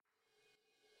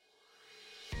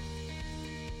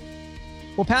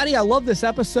Well, Patty, I love this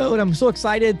episode. I'm so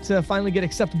excited to finally get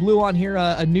Accept Blue on here,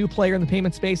 a new player in the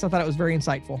payment space. I thought it was very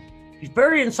insightful.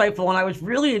 Very insightful, and I was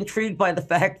really intrigued by the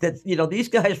fact that these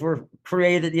guys were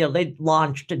created. They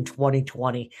launched in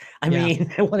 2020. I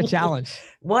mean, what a challenge!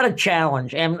 What a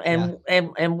challenge, and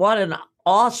what an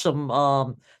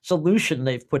awesome solution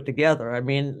they've put together. I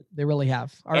mean, they really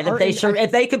have.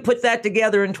 If they could put that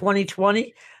together in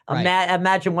 2020. Right.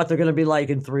 Imagine what they're going to be like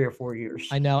in 3 or 4 years.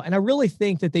 I know. And I really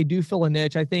think that they do fill a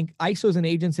niche. I think ISOs and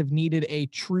agents have needed a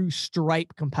true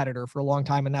Stripe competitor for a long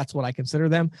time, and that's what I consider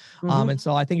them. Mm-hmm. And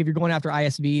so I think if you're going after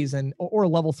ISVs or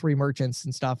level 3 merchants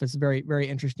and stuff, it's a very, very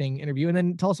interesting interview. And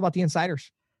then tell us about the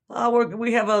insiders.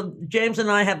 James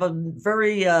and I have a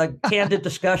very candid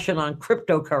discussion on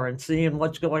cryptocurrency and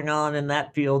what's going on in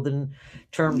that field in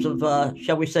terms of,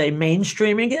 shall we say,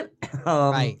 mainstreaming it.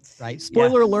 Right.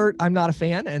 Spoiler alert, I'm not a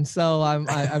fan. And so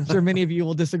I'm sure many of you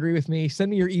will disagree with me.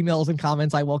 Send me your emails and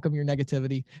comments. I welcome your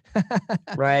negativity.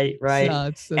 Right. So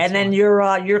it's and then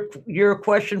your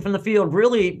question from the field,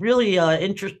 really, really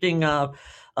interesting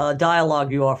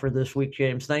dialogue you offered this week,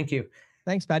 James. Thank you.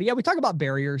 Thanks, Patty. Yeah, we talk about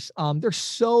barriers. There's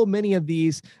so many of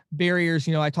these barriers.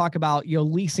 I talk about,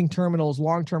 leasing terminals,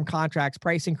 long-term contracts,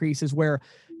 price increases where,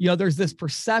 there's this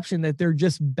perception that they're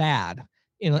just bad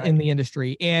in the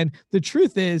industry. And the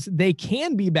truth is they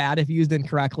can be bad if used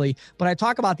incorrectly. But I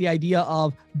talk about the idea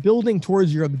of building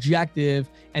towards your objective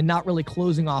and not really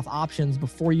closing off options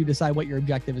before you decide what your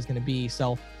objective is going to be.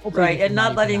 So right. And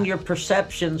not letting your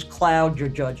perceptions cloud your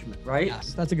judgment, right?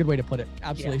 Yes, that's a good way to put it.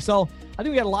 Absolutely. Yeah. So I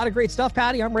think we got a lot of great stuff,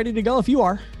 Patty. I'm ready to go if you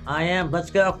are. I am. Let's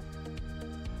go.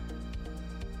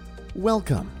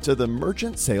 Welcome to the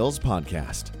Merchant Sales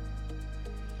Podcast.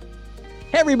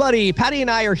 Hey everybody, Patty and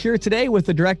I are here today with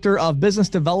the Director of Business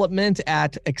Development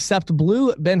at Accept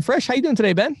Blue, Ben Frisch. How you doing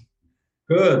today, Ben?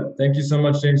 Good. Thank you so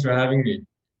much, James, for having me.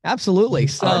 Absolutely.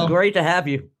 So great to have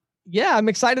you. Yeah, I'm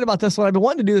excited about this one. I've been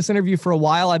wanting to do this interview for a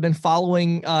while. I've been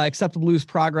following Accept Blue's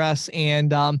progress,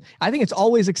 and I think it's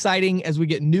always exciting as we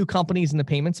get new companies in the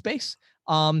payment space,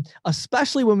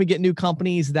 especially when we get new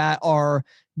companies that are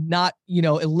not,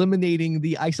 eliminating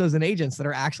the ISOs and agents that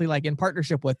are actually like in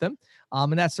partnership with them.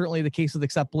 And that's certainly the case with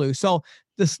Accept Blue. So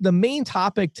the main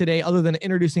topic today, other than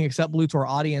introducing Accept Blue to our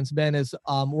audience, Ben, is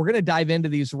we're going to dive into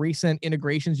these recent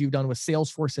integrations you've done with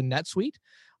Salesforce and NetSuite.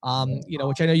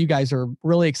 Which I know you guys are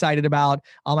really excited about.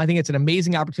 I think it's an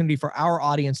amazing opportunity for our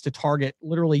audience to target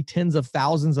literally tens of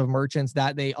thousands of merchants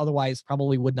that they otherwise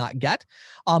probably would not get.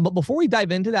 But before we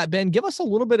dive into that, Ben, give us a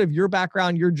little bit of your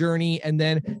background, your journey, and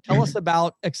then tell us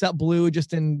about Accept Blue,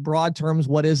 just in broad terms.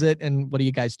 What is it and what do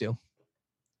you guys do?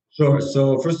 Sure.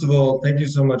 So first of all, thank you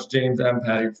so much, James and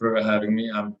Patty, for having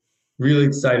me. I'm really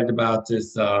excited about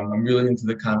this. I'm really into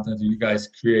the content that you guys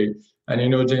create.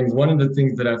 And James, one of the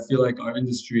things that I feel like our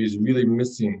industry is really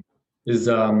missing is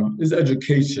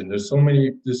education. There's so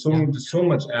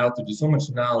much out there. There's so much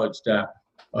knowledge that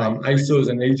ISOs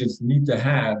and agents need to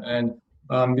have. And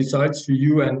besides for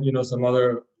you and some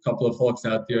other couple of folks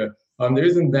out there, there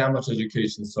isn't that much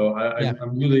education. So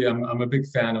I'm a big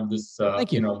fan of this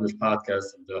this podcast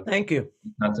and Thank you.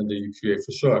 content that you create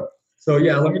for sure. So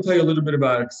let me tell you a little bit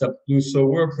about Accept Blue. So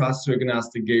we're a processor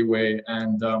agnostic gateway,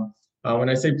 and when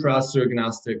I say processor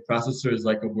agnostic, processor is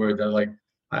like a word that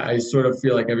I sort of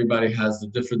feel like everybody has a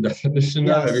different definition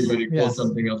of. Everybody calls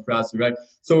something else processor, right?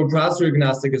 So we're processor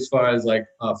agnostic as far as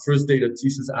First Data,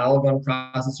 TSYS, Alabama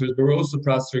processors, but we're also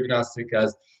processor agnostic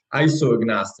as ISO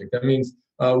agnostic. That means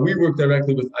we work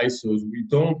directly with ISOs. We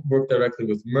don't work directly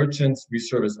with merchants. We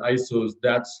service ISOs.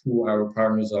 That's who our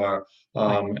partners are.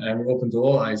 And we're open to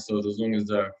all ISOs as long as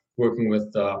they're working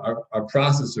with our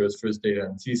processors, First Data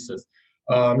and TSYS.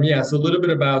 So a little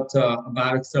bit about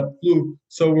Accept Blue.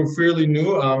 So we're fairly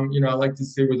new. I like to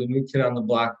say we're the new kid on the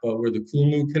block, but we're the cool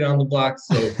new kid on the block.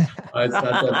 So it's not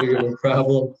that big of a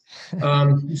problem.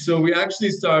 So we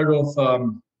actually started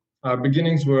off, our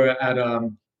beginnings were at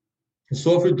a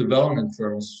software development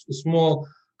firm, a small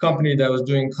company that was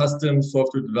doing custom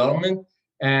software development.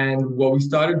 And what we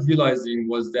started realizing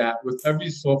was that with every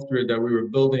software that we were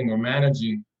building or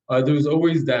managing, there was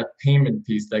always that payment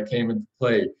piece that came into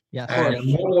play. Yeah, and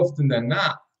more often than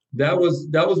not, that was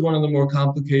one of the more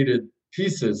complicated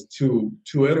pieces to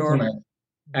implement.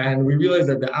 And we realized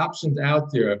that the options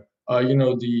out there,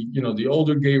 the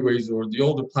older gateways or the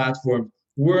older platforms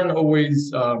weren't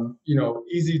always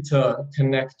easy to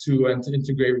connect to and to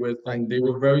integrate with, and they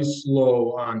were very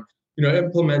slow on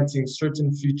implementing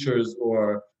certain features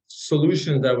or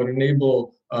solutions that would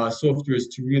enable softwares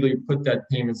to really put that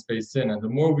payment space in. And the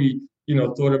more we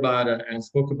thought about it and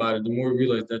spoke about it, the more we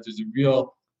realized that there's a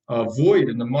real void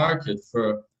in the market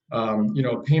for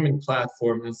payment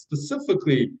platform, and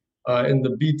specifically in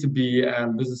the B2B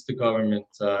and business to government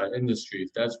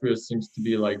industries. That's where it seems to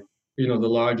be like, the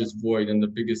largest void and the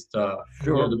biggest,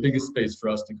 the biggest space for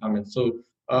us to come in. So,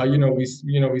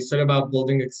 we set about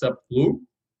building Accept Blue.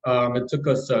 It took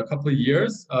us a couple of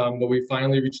years, but we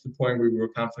finally reached the point where we were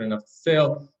confident enough to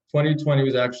scale. 2020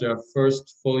 was actually our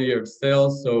first full year of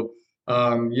sales. So,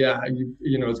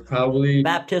 it's probably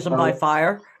baptism by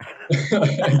fire.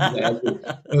 Exactly.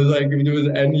 It was like if there was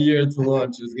any year to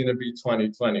launch, it was going to be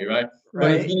 2020, right?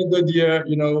 But it's been a good year.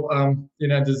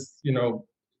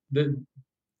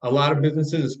 A lot of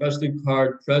businesses, especially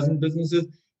card present businesses,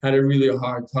 had a really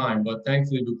hard time. But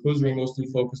thankfully, because we're mostly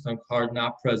focused on card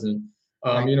not present,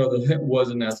 the hit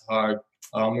wasn't as hard.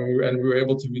 We were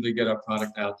able to really get our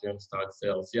product out there and start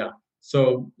sales. Yeah.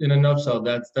 So in a nutshell,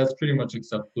 that's pretty much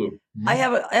Accept Blue. I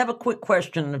have a quick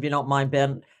question, if you don't mind,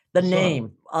 Ben. The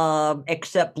name,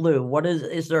 Accept Blue. What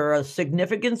is there a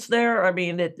significance there? I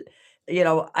mean,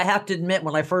 I have to admit,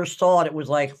 when I first saw it, it was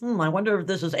like, I wonder if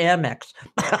this is Amex.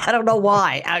 I don't know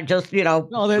why. I just,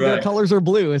 No, their colors are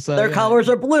blue. Colors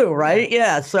are blue, right?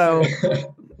 Yeah. So.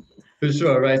 For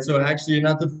sure, right? So actually, you're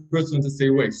not the first one to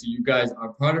say, wait, so you guys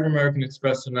are part of American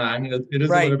Express or not? I mean, it is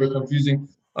a little bit confusing.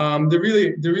 There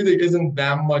really isn't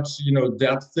that much,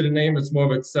 depth to the name. It's more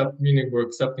of accept, meaning we're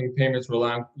accepting payments, we're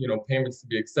allowing, payments to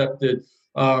be accepted.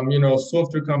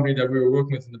 Software company that we were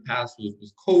working with in the past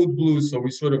was Code Blue. So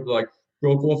we sort of like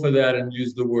broke off of that and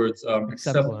used the words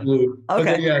Accept Blue.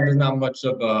 Okay. There's not much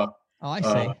of a,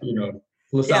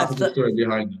 philosophical story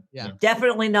behind it. Yeah.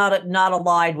 Definitely not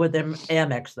aligned with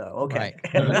Amex, though. Okay.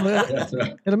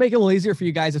 Right. It'll make it a little easier for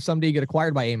you guys if someday you get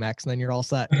acquired by Amex, and then you're all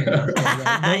set.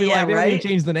 Maybe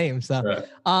change the name. So,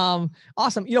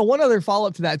 awesome. One other follow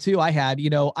up to that too. I kind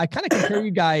of compare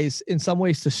you guys in some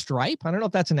ways to Stripe. I don't know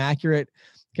if that's an accurate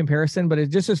comparison, but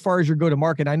just as far as your go to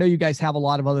market, I know you guys have a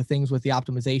lot of other things with the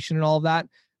optimization and all of that.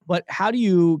 But how do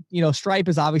you, Stripe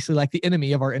is obviously like the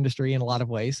enemy of our industry in a lot of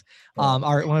ways. When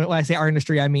I say our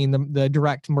industry, I mean the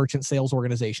direct merchant sales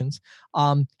organizations.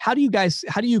 How do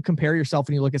you compare yourself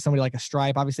when you look at somebody like a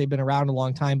Stripe? Obviously, they've been around a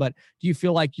long time, but do you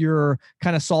feel like you're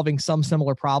kind of solving some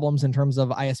similar problems in terms of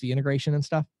ISV integration and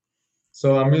stuff?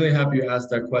 So I'm really happy you asked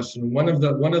that question. One of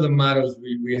the mottos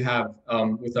we have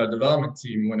with our development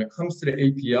team when it comes to the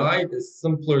API is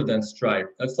simpler than Stripe.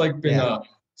 That's like been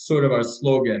sort of our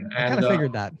slogan. And I kind of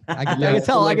figured that.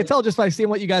 I could tell just by seeing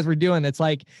what you guys were doing. It's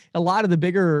like a lot of the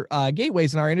bigger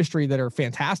gateways in our industry that are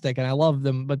fantastic, and I love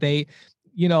them, but they're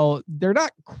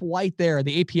not quite there.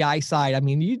 The API side. I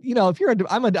mean, if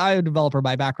I'm a developer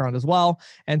by background as well,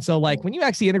 and so like when you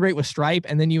actually integrate with Stripe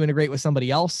and then you integrate with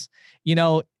somebody else,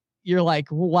 you're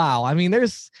like, wow. I mean,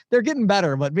 they're getting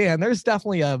better, but man, there's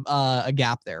definitely a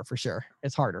gap there for sure.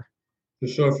 It's harder.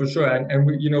 For sure. And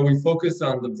we focus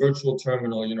on the virtual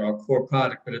terminal, our core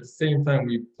product, but at the same time,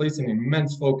 we place an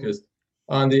immense focus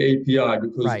on the API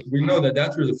because we know that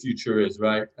that's where the future is,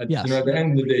 right? At the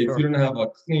end of the day, if you don't have a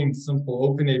clean, simple,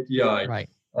 open API,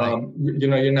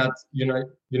 you're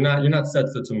not set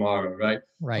for tomorrow, right?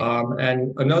 Right.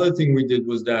 And another thing we did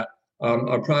was that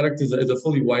our product is a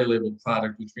fully white labeled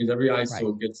product, which means every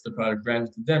ISO gets the product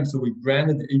branded to them. So we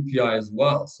branded the API as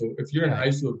well. So if you're an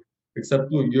ISO Accept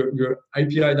Blue, your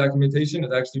API documentation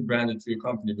is actually branded to your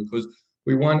company because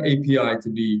we want API to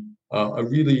be a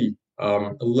really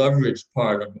a leveraged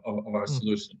part of our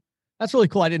solution. That's really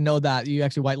cool. I didn't know that you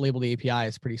actually white label the API.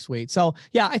 It's pretty sweet. So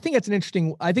yeah, I think that's an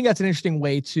interesting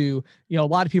way to, a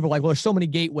lot of people are like, well, there's so many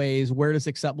gateways. Where does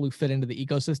Accept Blue fit into the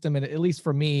ecosystem? And at least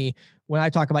for me, when I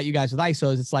talk about you guys with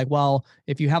ISOs, it's like, well,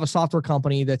 if you have a software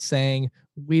company that's saying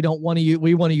we want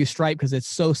to use Stripe because it's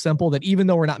so simple that even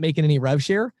though we're not making any rev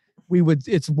share,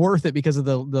 it's worth it because of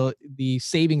the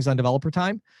savings on developer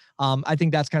time. I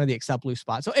think that's kind of the Accept Blue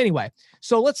spot. So anyway,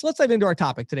 let's dive into our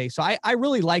topic today. So I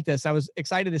really like this. I was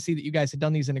excited to see that you guys had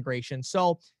done these integrations.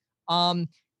 So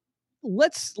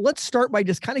let's start by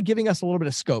just kind of giving us a little bit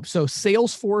of scope. So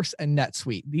Salesforce and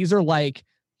NetSuite, these are like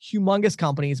humongous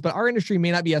companies, but our industry may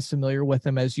not be as familiar with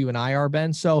them as you and I are,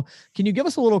 Ben. So can you give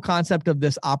us a little concept of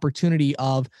this opportunity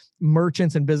of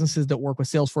merchants and businesses that work with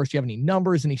Salesforce? Do you have any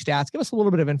numbers, any stats? Give us a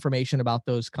little bit of information about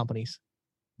those companies.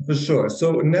 For sure.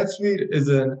 So NetSuite is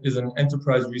an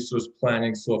enterprise resource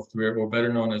planning software, or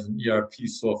better known as an ERP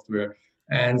software.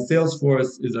 And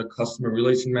Salesforce is a customer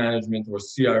relation management or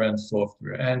CRM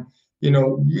software. And,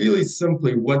 really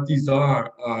simply what these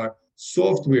are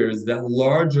softwares that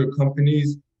larger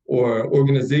companies or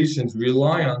organizations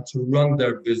rely on to run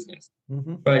their business,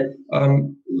 right?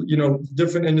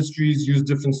 Different industries use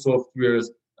different softwares.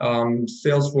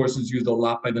 Salesforce is used a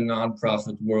lot by the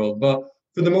nonprofit world, but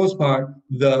for the most part,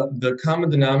 the common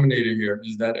denominator here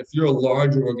is that if you're a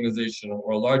larger organization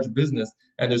or a large business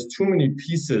and there's too many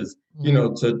pieces,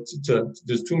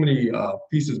 there's too many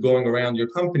pieces going around your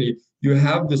company, you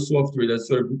have the software that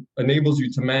sort of enables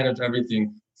you to manage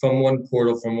everything from one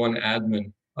portal, from one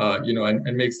admin,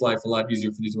 and makes life a lot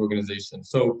easier for these organizations.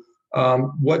 So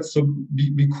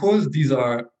because these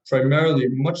are primarily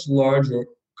much larger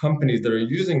companies that are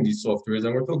using these softwares,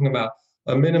 and we're talking about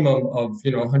a minimum of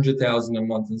 100,000 a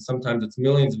month, and sometimes it's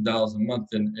millions of dollars a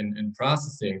month in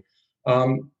processing.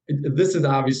 This is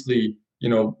obviously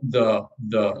the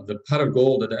pot of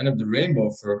gold at the end of the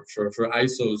rainbow for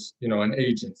ISOs and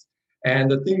agents. And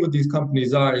the thing with these companies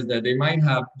is that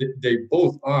they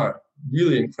both are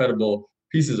really incredible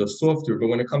pieces of software, but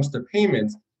when it comes to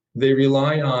payments, they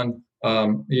rely on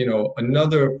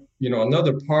another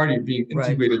party being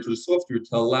integrated to the software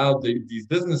to allow these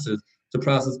businesses to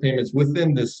process payments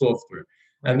within this software.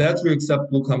 And that's where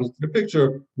AcceptBlue comes into the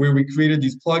picture, where we created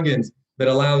these plugins that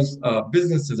allows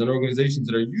businesses and organizations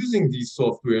that are using these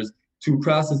softwares to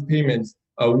process payments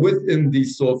within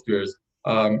these softwares,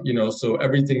 so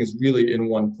everything is really in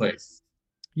one place.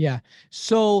 Yeah.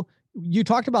 So you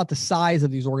talked about the size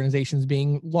of these organizations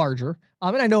being larger.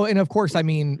 And I know, and of course, I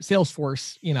mean,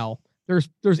 Salesforce,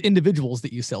 there's individuals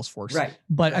that use Salesforce, right?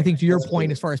 But I think to your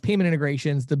point, as far as payment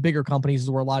integrations, the bigger companies is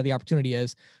where a lot of the opportunity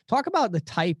is. Talk about the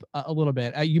type a little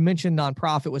bit. You mentioned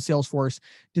nonprofit with Salesforce.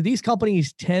 Do these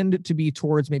companies tend to be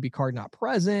towards maybe card not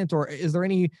present, or is there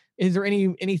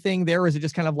anything there? Or is it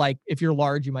just kind of like, if you're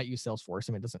large, you might use Salesforce?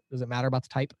 I mean, does it matter about the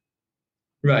type?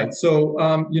 Right. So,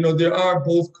 there are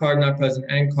both card not present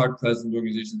and card present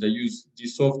organizations that use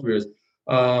these softwares.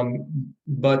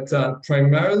 But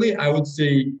primarily, I would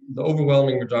say the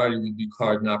overwhelming majority would be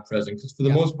card not present, because for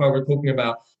the most part, we're talking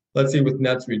about, let's say with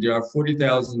NetSuite, there are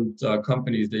 40,000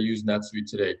 companies that use NetSuite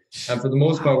today. And for the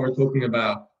most part, we're talking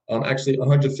about actually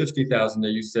 150,000 that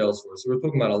use Salesforce. So we're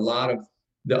talking about a lot of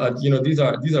these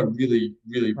are really,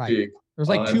 really big. There's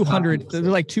like 200. There's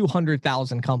like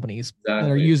 200,000 companies that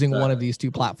are using one of these two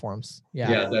platforms.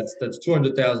 Yeah, that's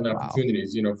 200,000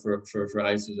 opportunities, for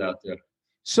ISOs out there.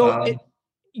 So,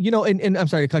 and I'm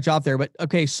sorry to cut you off there, but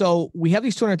okay. So we have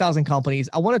these 200,000 companies.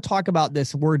 I want to talk about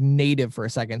this word native for a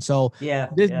second. So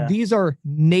these are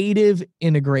native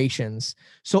integrations.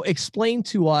 So explain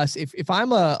to us, if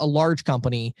I'm a large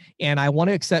company and I want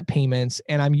to accept payments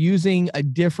and I'm using a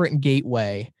different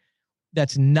gateway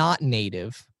that's not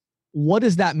native, what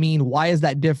does that mean? Why is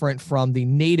that different from the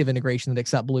native integration that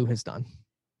AcceptBlue has done?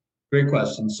 Great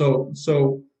question. So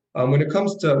when it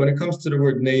comes to the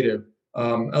word native,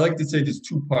 I like to say there's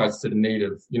two parts to the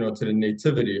native, to the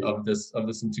nativity of this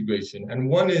integration. And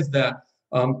one is that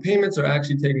payments are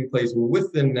actually taking place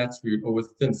within NetSuite or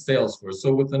within Salesforce.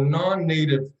 So with a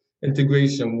non-native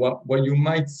integration, what you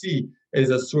might see is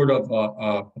a sort of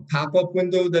a pop-up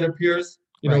window that appears,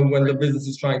 when the business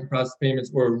is trying to process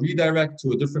payments, or a redirect to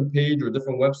a different page or a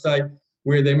different website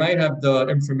where they might have the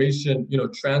information,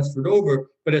 transferred over,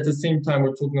 but at the same time,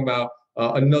 we're talking about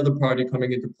another party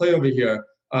coming into play over here.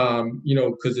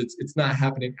 Because it's not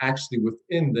happening actually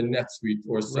within the NetSuite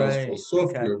or Salesforce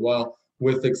software. Okay. While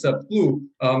with AcceptBlue,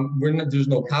 there's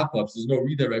no pop-ups, there's no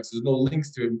redirects, there's no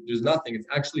links to it, there's nothing. It's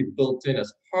actually built in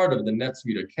as part of the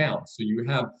NetSuite account. So you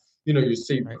have, your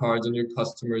saved cards and your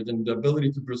customers and the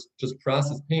ability to just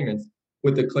process payments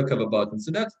with the click of a button.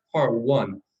 So that's part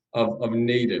one of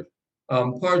native.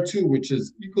 Part two, which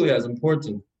is equally as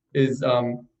important, is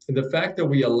the fact that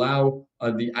we allow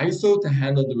the ISO to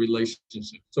handle the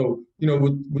relationship. So,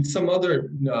 with some other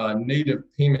native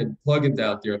payment plugins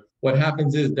out there, what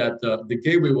happens is that the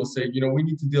gateway will say, we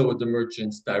need to deal with the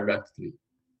merchants directly.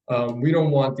 We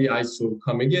don't want the ISO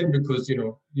coming in because,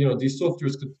 these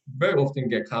softwares could very often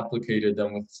get complicated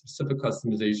and with specific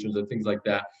customizations and things like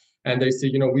that. And they say,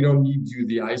 we don't need you,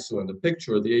 the ISO in the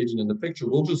picture or the agent in the picture.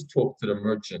 We'll just talk to the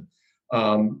merchant.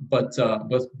 But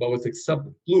with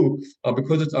AcceptBlue,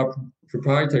 because it's our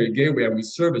proprietary gateway and we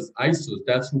service ISOs,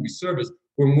 that's who we service.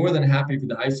 We're more than happy for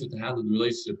the ISO to handle the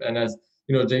relationship. And as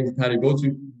James and Patty, both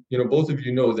of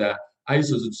you know that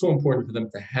ISOs, it's so important for them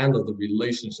to handle the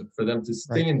relationship, for them to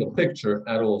stay in the picture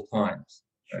at all times.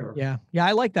 Sure. Yeah,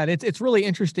 I like that. It's really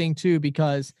interesting too,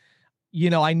 because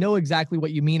I know exactly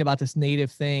what you mean about this native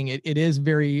thing. It is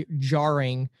very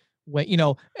jarring. When,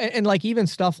 and like even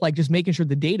stuff like just making sure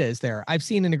the data is there. I've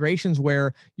seen integrations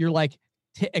where you're like,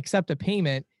 to accept a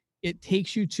payment, it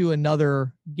takes you to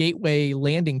another gateway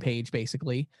landing page.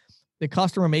 Basically, the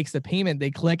customer makes the payment, they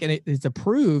click and it's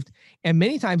approved. And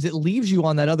many times it leaves you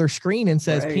on that other screen and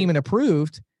says payment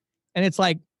approved. And it's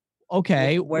like,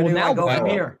 okay, where do I go from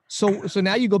here? So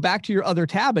now you go back to your other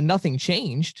tab and nothing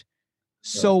changed.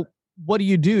 So what do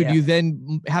you do? Yeah. Do you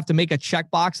then have to make a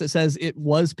checkbox that says it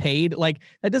was paid? Like,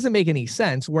 that doesn't make any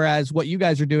sense. Whereas what you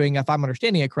guys are doing, if I'm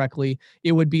understanding it correctly,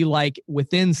 it would be like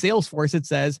within Salesforce, it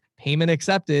says payment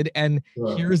accepted, and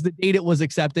here's the date it was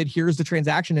accepted. Here's the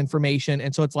transaction information.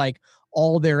 And so it's like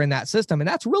all there in that system. And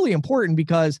that's really important,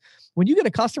 because when you get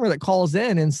a customer that calls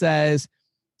in and says,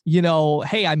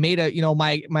 hey, I made a,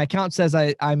 my account says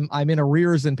I'm in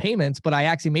arrears in payments, but I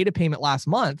actually made a payment last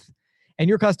month, and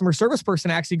your customer service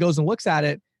person actually goes and looks at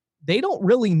it, they don't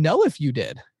really know if you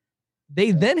did.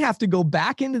 They then have to go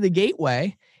back into the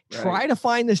gateway, try to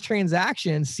find this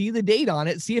transaction, see the date on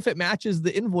it, see if it matches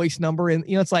the invoice number. And,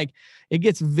 it's like, it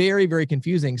gets very, very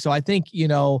confusing. So I think,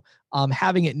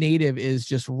 having it native is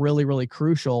just really, really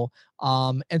crucial.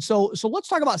 And so let's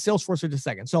talk about Salesforce for just a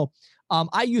second. So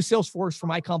I used Salesforce for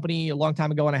my company a long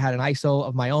time ago, and I had an ISO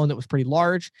of my own that was pretty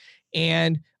large.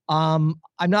 And I'm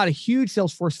not a huge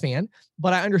Salesforce fan,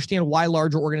 but I understand why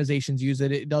larger organizations use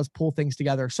it. It does pull things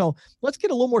together. So let's get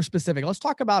a little more specific. Let's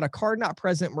talk about a card not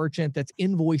present merchant that's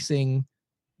invoicing,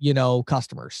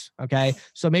 customers. Okay.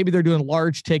 So maybe they're doing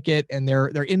large ticket and they're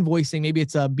invoicing, maybe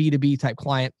it's a B2B type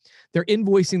client. They're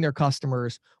invoicing their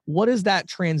customers. What does that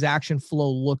transaction flow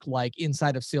look like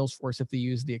inside of Salesforce if they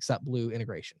use the AcceptBlue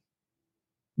integration?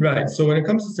 Right. So when it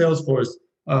comes to Salesforce,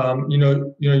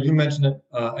 you mentioned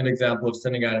an example of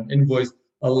sending out an invoice.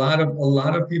 A lot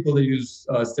of people that use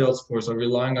Salesforce are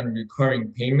relying on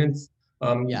recurring payments.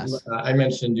 Yes. I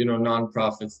mentioned,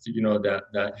 nonprofits,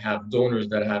 that have donors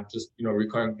that have just,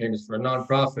 recurring payments for a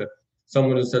nonprofit.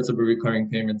 Someone who sets up a recurring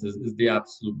payment is the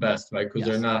absolute best, right? Because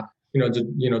they're not,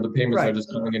 the payments are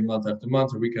just coming in month after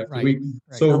month or week after week.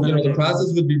 So, the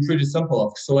process would be pretty simple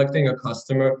of selecting a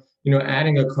customer,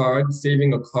 adding a card,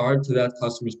 saving a card to that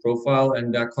customer's profile,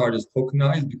 and that card is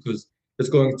tokenized because it's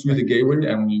going through the gateway,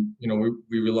 and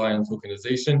we rely on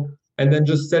tokenization. And then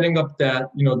just setting up that,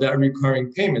 that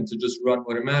recurring payment to just run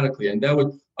automatically. And that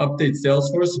would update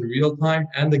Salesforce in real time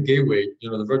and the gateway,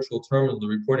 the virtual terminal, the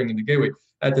reporting in the gateway.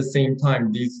 At the same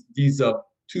time, these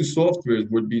two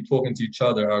softwares would be talking to each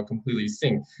other, are completely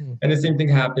synced. And the same thing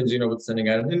happens, with sending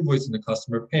out an invoice and the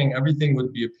customer paying. Everything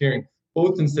would be appearing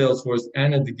both in Salesforce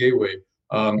and at the gateway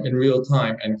in real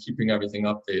time, and keeping everything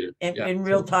updated. In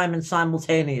real time and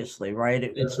simultaneously, right?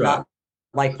 It's not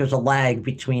like there's a lag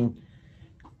between.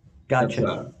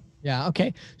 Gotcha. Yeah.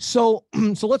 Okay. So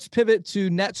let's pivot to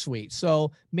NetSuite.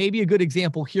 So maybe a good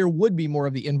example here would be more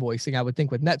of the invoicing, I would think,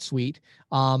 with NetSuite.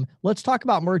 Let's talk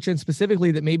about merchants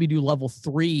specifically that maybe do level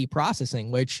 3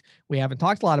 processing, which we haven't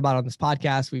talked a lot about on this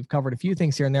podcast. We've covered a few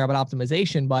things here and there about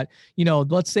optimization, but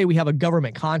let's say we have a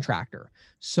government contractor.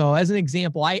 So as an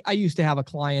example, I used to have a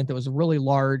client that was really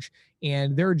large,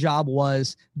 and their job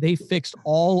was they fixed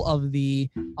all of the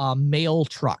mail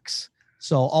trucks.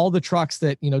 So all the trucks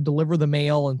that, deliver the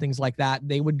mail and things like that,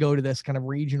 they would go to this kind of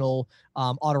regional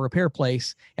auto repair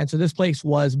place. And so this place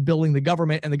was billing the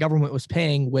government, and the government was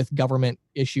paying with government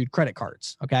issued credit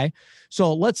cards. Okay.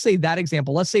 So let's say that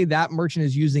example, let's say that merchant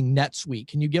is using NetSuite.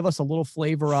 Can you give us a little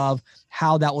flavor of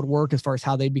how that would work as far as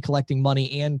how they'd be collecting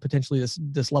money and potentially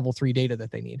this level 3 data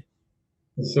that they need?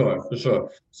 For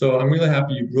sure. So I'm really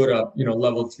happy you brought up,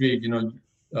 level 3,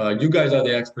 you guys are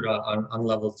the expert on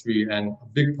level 3, and a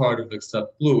big part of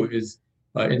AcceptBlue is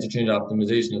interchange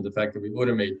optimization, and the fact that we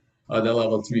automate that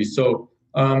level 3. So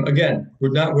again, we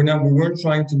weren't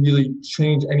trying to really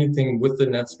change anything with the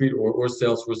NetSuite or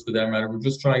Salesforce for that matter. We're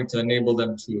just trying to enable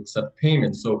them to accept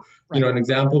payments. So an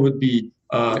example would be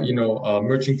a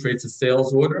merchant creates a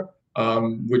sales order,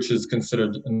 which is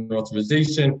considered an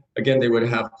authorization. Again, they would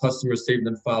have customers saved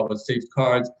in file with saved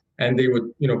cards, and they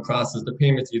would, process the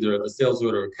payments, either a sales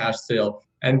order or a cash sale.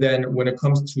 And then when it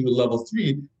comes to level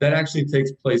 3, that actually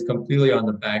takes place completely on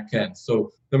the back end.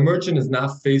 So the merchant is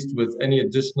not faced with any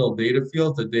additional data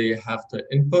fields that they have to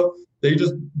input. They're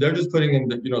just putting in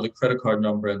the, the credit card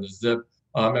number and the zip,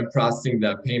 and processing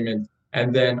that payment.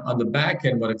 And then on the back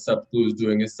end, what AcceptBlue is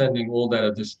doing is sending all that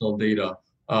additional data,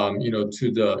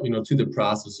 to the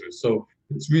processor. So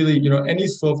it's really, any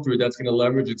software that's going to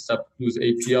leverage AcceptBlue's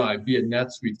API, be it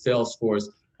NetSuite, Salesforce,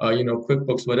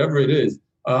 QuickBooks, whatever it is.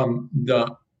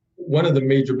 One of the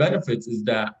major benefits is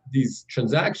that these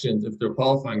transactions, if they're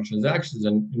qualifying transactions,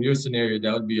 and in your scenario,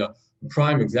 that would be a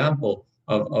prime example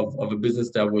of a business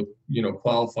that would,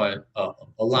 qualify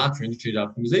a lot for interchange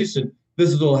optimization.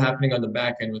 This is all happening on the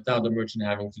back end without the merchant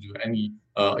having to do any,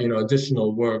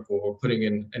 additional work or putting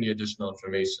in any additional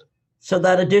information. So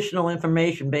that additional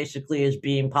information basically is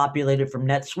being populated from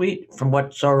NetSuite, from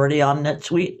what's already on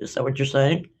NetSuite. Is that what you're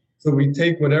saying? So we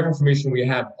take whatever information we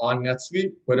have on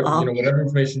NetSuite, whatever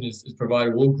information is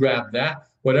provided, we'll grab that.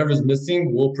 Whatever is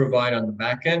missing, we'll provide on the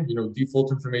back end,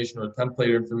 default information or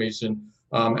template information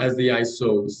as the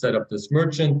ISO set up this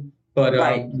merchant. But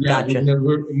Gotcha.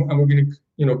 we're going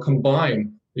to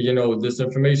combine this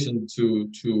information to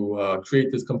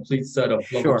create this complete set of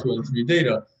level 2 and 3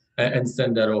 data and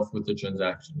send that off with the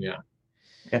transaction. Yeah.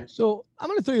 Okay. So I'm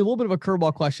going to throw you a little bit of a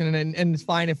curveball question, and it's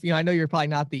fine if I know you're probably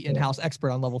not the in-house expert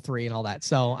on level 3 and all that.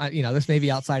 So this may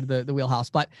be outside of the wheelhouse,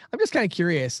 but I'm just kind of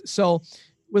curious. So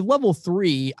with level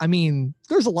 3,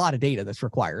 there's a lot of data that's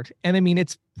required, and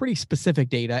it's pretty specific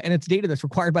data, and it's data that's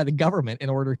required by the government in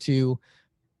order to,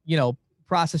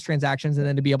 process transactions and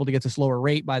then to be able to get this lower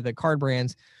rate by the card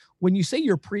brands. When you say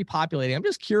you're pre-populating, I'm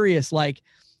just curious,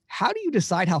 how do you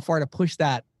decide how far to push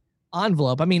that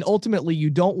envelope? Ultimately, you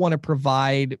don't want to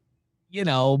provide,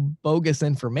 bogus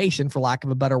information, for lack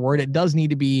of a better word. It does need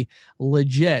to be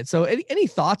legit. So any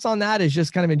thoughts on that is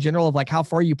just kind of in general of how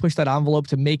far you push that envelope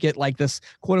to make it like this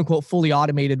quote unquote fully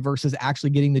automated versus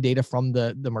actually getting the data from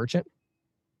the merchant?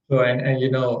 So,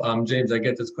 James, I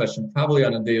get this question probably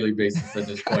on a daily basis at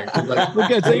this point. We're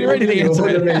good. So you're ready to answer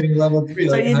it. Level 3,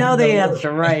 so the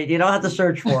answer, right? You don't have to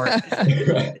search for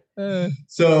it. Right.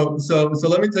 So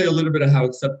let me tell you a little bit of how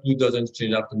Accept Blue does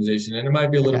interchange optimization, and it might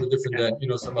be a little bit different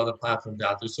than some other platforms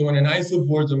out there. So when an ISO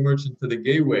boards a merchant to the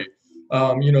gateway,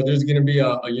 there's going to be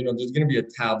a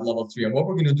tab level 3, and what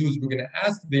we're going to do is we're going to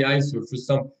ask the ISO for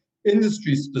some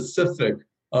industry specific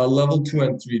level 2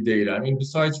 and 3 data.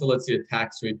 Besides for, let's say, a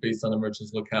tax rate based on the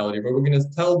merchant's locality, but we're going to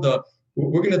tell the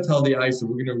ISO,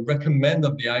 we're going to recommend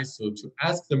of the ISO to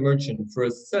ask the merchant for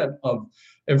a set of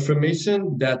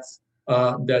information that's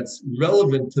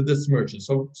relevant to this merchant.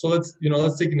 So let's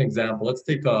take an example. Let's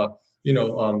take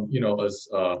let's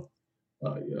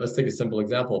take a simple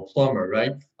example, a plumber,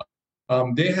 right?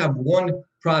 They have one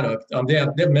product. They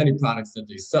have many products that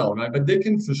they sell, right? But they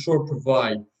can for sure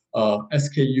provide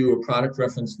SKU, a product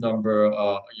reference number,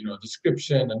 a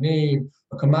description, a name,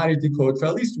 a commodity code for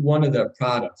at least one of their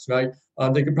products, right?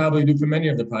 They could probably do for many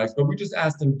of the products, but we just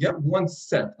asked them, get one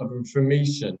set of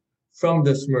information from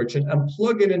this merchant and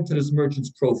plug it into this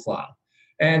merchant's profile.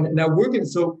 And now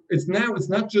it's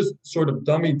not just sort of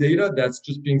dummy data that's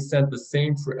just being sent the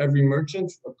same for every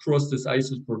merchant across this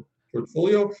ISO's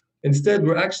portfolio. Instead,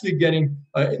 we're actually getting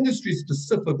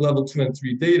industry-specific level 2 and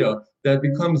 3 data that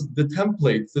becomes the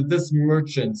template for this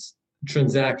merchant's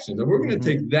transactions. And we're going to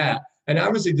take that, and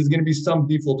obviously there's going to be some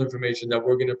default information that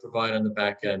we're going to provide on the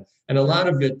back end. And a lot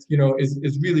of it,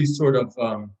 is really sort of,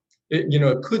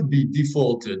 it could be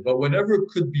defaulted, but whatever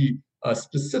could be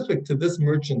specific to this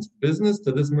merchant's business,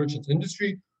 to this merchant's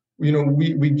industry, we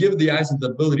give the ISO the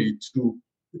ability to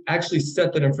actually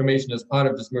set that information as part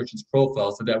of this merchant's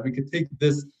profile so that we could take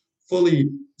this fully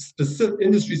specific,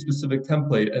 industry-specific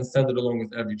template and send it along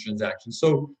with every transaction.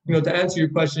 So, to answer your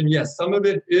question, yes, some of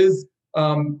it is,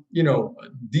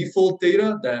 default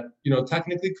data that,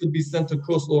 technically could be sent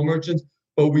across all merchants,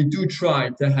 but we do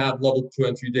try to have level 2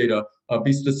 and 3 data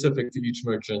be specific to each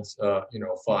merchant's,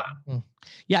 file.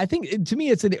 Yeah, I think to me,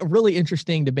 it's a really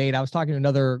interesting debate. I was talking to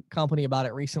another company about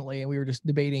it recently, and we were just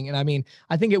debating. And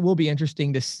I think it will be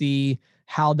interesting to see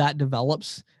how that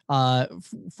develops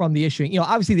from the issuing.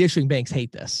 Obviously the issuing banks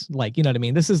hate this.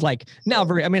 This is now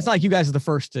very. It's not like you guys are the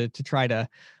first to try to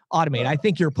automate. I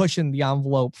think you're pushing the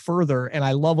envelope further, and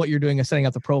I love what you're doing is setting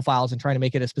up the profiles and trying to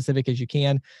make it as specific as you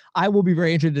can. I will be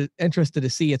very interested to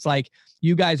see. It's like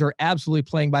you guys are absolutely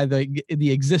playing by the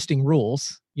existing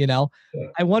rules.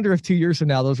 I wonder if 2 years from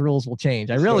now those rules will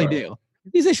change. I really do.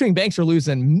 These issuing banks are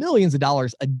losing millions of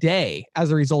dollars a day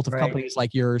as a result of companies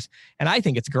like yours. And I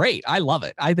think it's great. I love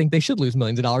it. I think they should lose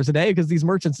millions of dollars a day because these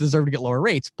merchants deserve to get lower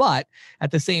rates. But at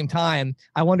the same time,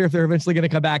 I wonder if they're eventually going to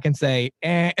come back and say,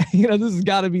 this has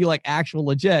got to be actual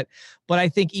legit. But I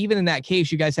think even in that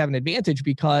case, you guys have an advantage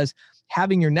because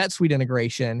having your NetSuite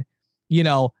integration,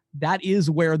 that is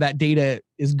where that data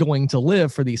is going to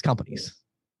live for these companies.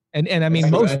 And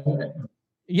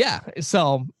yeah.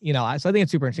 So, so I think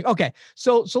it's super interesting. Okay.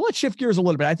 So let's shift gears a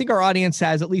little bit. I think our audience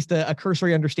has at least a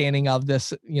cursory understanding of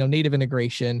this, native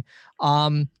integration.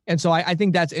 And so I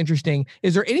think that's interesting.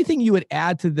 Is there anything you would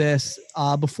add to this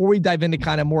before we dive into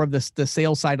kind of more of the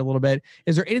sales side a little bit?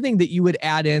 Is there anything that you would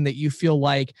add in that you feel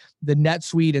like the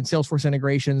NetSuite and Salesforce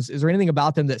integrations, is there anything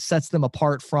about them that sets them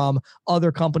apart from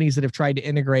other companies that have tried to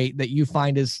integrate that you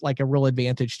find is a real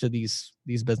advantage to these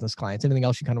business clients? Anything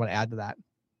else you kind of want to add to that?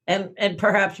 And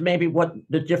perhaps maybe what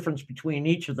the difference between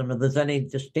each of them, if there's any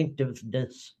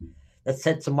distinctiveness that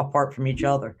sets them apart from each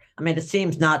other. It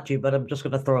seems not to, but I'm just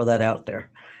going to throw that out there.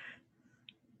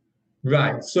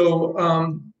 Right.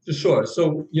 So, For sure.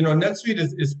 So, NetSuite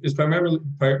is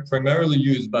primarily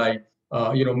used by,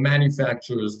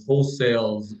 manufacturers,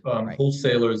 wholesalers,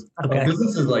 Okay.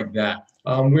 businesses like that.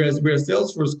 Whereas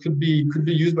Salesforce could be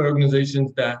used by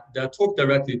organizations that talk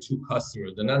directly to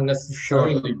customers. They're not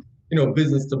necessarily,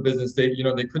 business to business. They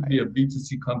could be a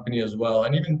B2C company as well,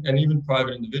 and even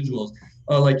private individuals,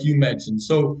 like you mentioned.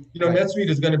 So, NetSuite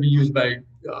is going to be used by,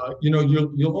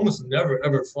 you'll almost never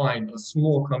ever find a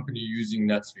small company using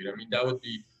NetSuite. I mean, that would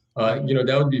be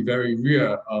that would be very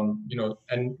rare,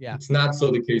 and it's not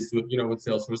so the case with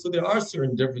Salesforce. So there are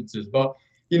certain differences, but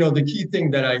the key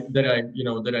thing that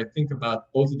I think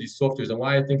about both of these softwares and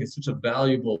why I think it's such a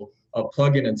valuable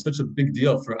plugin and such a big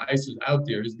deal for ISOs out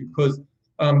there is because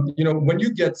when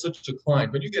you get such a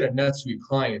client, when you get a NetSuite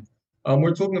client,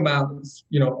 we're talking about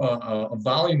a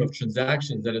volume of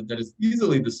transactions that is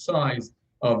easily the size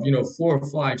of 4 or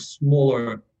 5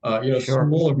 smaller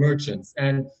smaller merchants,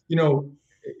 and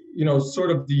sort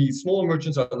of the smaller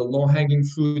merchants are the low-hanging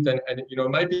fruit, and it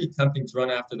might be tempting to run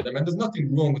after them. And there's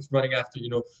nothing wrong with running after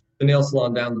the nail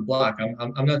salon down the block.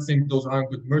 I'm not saying those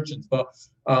aren't good merchants, but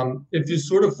if you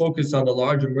sort of focus on the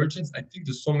larger merchants, I think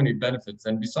there's so many benefits.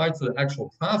 And besides the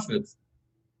actual profits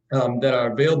that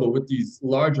are available with these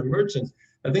larger merchants,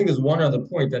 I think there's one other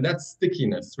point, and that's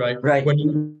stickiness, right? Right. When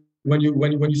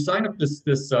you sign up this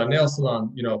nail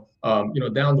salon,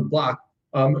 down the block.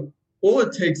 All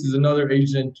it takes is another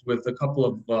agent with a couple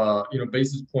of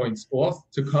basis points off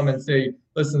to come and say,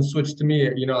 listen, switch to me.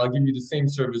 I'll give you the same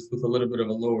service with a little bit of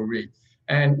a lower rate.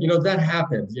 And that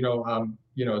happens.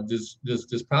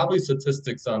 There's probably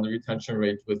statistics on the retention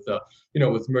rate with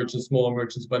with merchants, smaller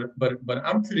merchants, but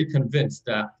I'm pretty convinced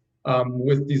that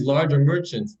with these larger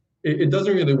merchants, it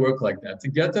doesn't really work like that. To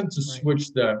get them to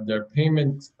switch their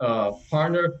payment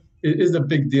partner is a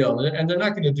big deal, and they're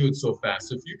not going to do it so fast.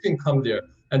 So if you can come there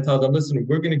and tell them, listen,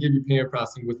 we're going to give you payment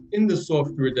processing within the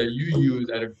software that you use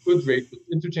at a good rate with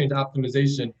interchange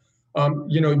optimization,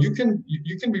 you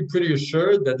can be pretty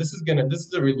assured that this is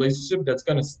a relationship that's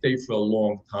going to stay for a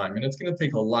long time, and it's going to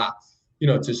take a lot,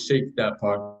 to shake that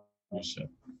partnership.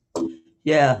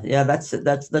 Yeah, that's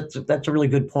a really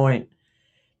good point.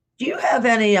 Do you have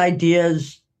any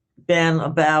ideas, Ben,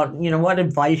 about what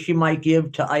advice you might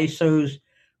give to ISOs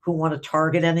who want to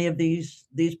target any of these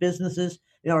businesses?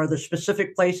 Are there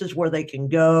specific places where they can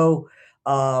go,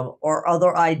 or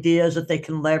other ideas that they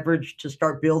can leverage to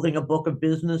start building a book of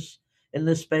business in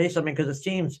this space? I mean, because it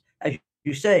seems, as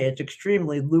you say, it's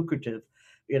extremely lucrative.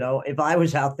 If I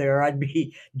was out there, I'd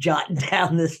be jotting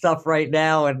down this stuff right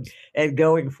now and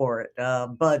going for it.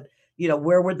 But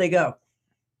where would they go?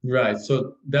 Right.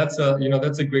 So that's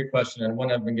a great question, and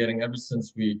one I've been getting ever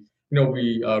since we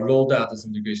rolled out this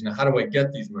integration. How do I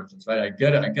get these merchants, right? I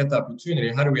get the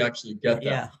opportunity. How do we actually get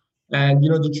them? Yeah. And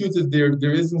the truth is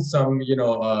there isn't some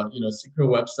secret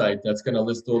website that's going to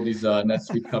list all these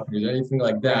NetSuite companies or anything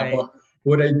like that. Right. But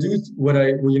what I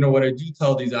do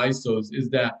tell these ISOs is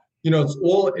that it's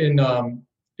all in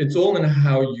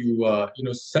how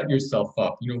you set yourself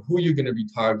up. Who you're going to be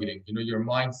targeting. Your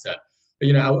mindset.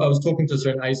 I was talking to a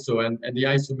certain ISO, and the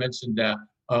ISO mentioned that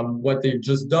what they've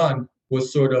just done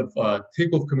was sort of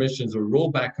take off commissions or roll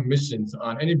back commissions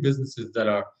on any businesses that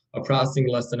are processing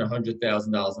less than $100,000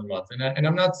 a month. And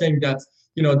I'm not saying that's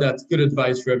good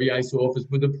advice for every ISO office,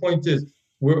 but the point is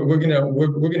we're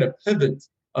gonna pivot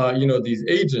these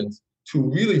agents to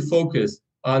really focus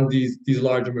on these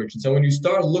larger merchants. And when you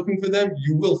start looking for them,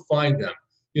 you will find them.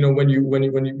 When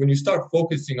you start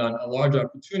focusing on larger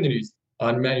opportunities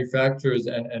on manufacturers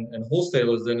and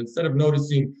wholesalers, then instead of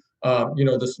noticing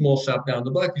the small shop down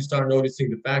the block, you start noticing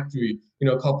the factory,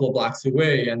 a couple of blocks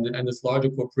away, and this larger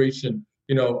corporation,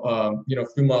 a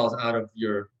few miles out of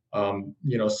your,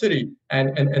 city,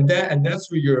 and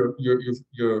that's where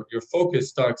your focus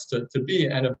starts to be,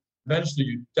 and eventually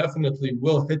you definitely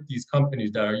will hit these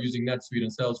companies that are using NetSuite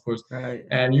and Salesforce, right.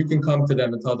 And you can come to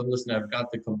them and tell them, listen, I've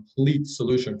got the complete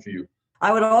solution for you.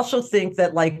 I would also think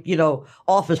that,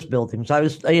 office buildings. I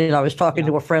was talking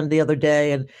to a friend the other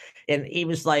day, and he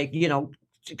was like,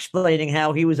 explaining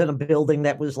how he was in a building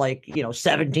that was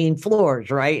 17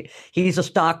 floors, right? He's a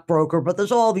stockbroker, but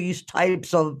there's all these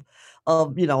types of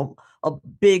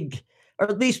big, or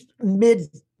at least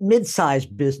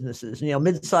mid-sized businesses,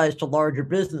 mid-sized to larger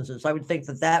businesses. I would think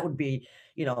that would be,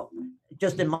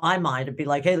 just in my mind, it'd be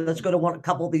like, hey, let's go to a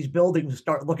couple of these buildings and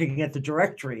start looking at the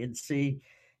directory and see.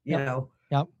 Yep.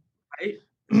 Right?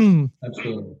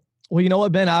 Absolutely. Well, you know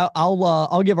what, Ben,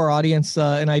 I'll give our audience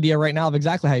an idea right now of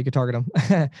exactly how you could target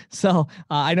them. So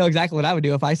I know exactly what I would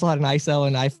do if I still had an ISO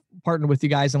and I partnered with you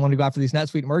guys and wanted to go after these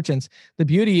NetSuite merchants. The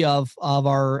beauty of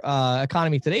our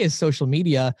economy today is social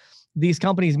media. these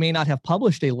companies may not have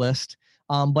published a list,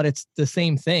 but it's the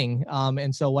same thing.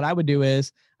 And so what I would do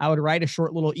is I would write a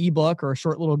short little ebook or a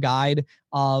short little guide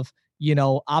of,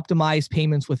 optimize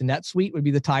payments with NetSuite would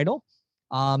be the title.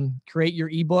 Create your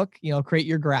ebook, create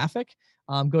your graphic,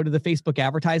 go to the Facebook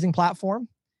advertising platform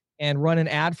and run an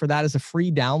ad for that as a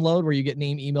free download where you get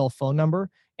name, email, phone number.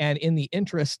 And in the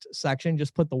interest section,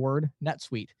 just put the word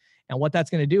NetSuite. And what that's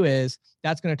going to do is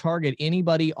that's going to target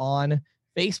anybody on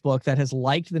Facebook that has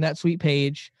liked the NetSuite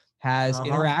page, has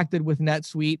interacted with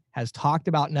NetSuite, has talked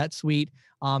about NetSuite.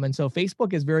 And so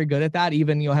Facebook is very good at that.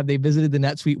 Even, have they visited the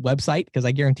NetSuite website? Because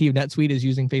I guarantee you NetSuite is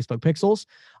using Facebook pixels.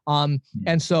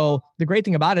 And so the great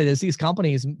thing about it is these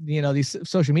companies, these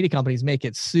social media companies make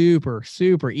it super,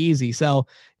 super easy. So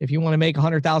if you want to make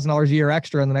 $100,000 a year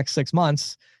extra in the next 6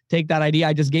 months, take that idea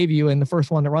I just gave you, and the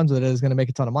first one that runs with it is going to make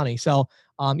a ton of money. So,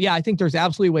 I think there's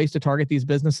absolutely ways to target these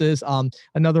businesses.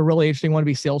 Another really interesting one would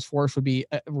be Salesforce would be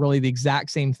really the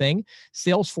exact same thing.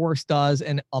 Salesforce does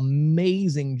an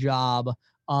amazing job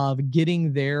of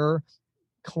getting their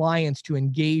clients to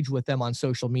engage with them on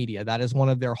social media. That is one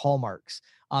of their hallmarks.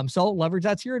 So leverage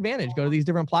that to your advantage. Go to these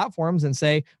different platforms and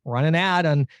say, run an ad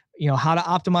on, how to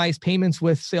optimize payments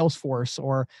with Salesforce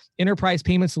or enterprise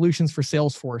payment solutions for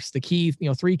Salesforce. The key,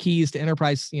 3 keys to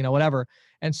enterprise, whatever.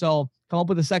 And so come up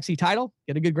with a sexy title,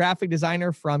 get a good graphic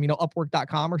designer from,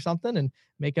 Upwork.com or something, and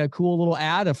make a cool little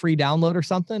ad, a free download or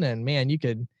something. And man, you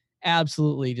could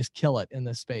absolutely just kill it in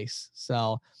this space.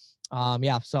 So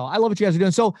so I love what you guys are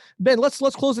doing. So Ben, let's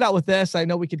close it out with this. I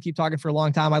know we could keep talking for a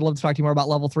long time. I'd love to talk to you more about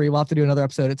Level 3. We'll have to do another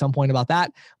episode at some point about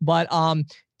that. But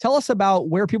tell us about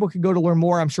where people could go to learn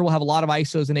more. I'm sure we'll have a lot of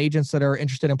ISOs and agents that are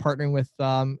interested in partnering with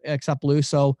Accept Blue.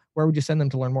 So where would you send them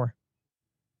to learn more?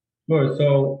 Sure.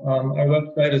 So our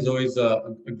website is always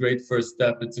a great first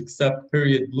step. It's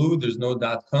accept.blue. There's no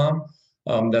 .com.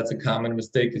 That's a common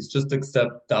mistake. It's just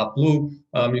accept.blue.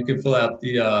 You can fill out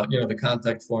the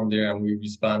contact form there, and we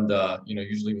respond,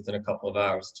 usually within a couple of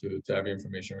hours to every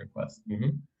information request. Mm-hmm.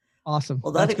 Awesome.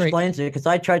 Well, that explains it, because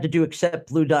I tried to do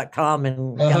acceptblue.com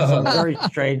and got some very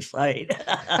strange site.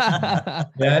 Yeah,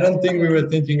 I don't think we were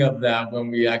thinking of that when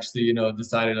we actually,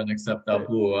 decided on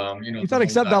accept.blue. You thought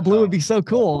accept.blue would be so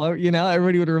cool.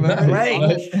 Everybody would remember.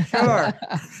 Right. Sure.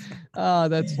 Oh,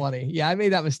 that's funny. Yeah, I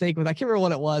made that mistake I can't remember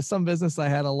what it was. Some business I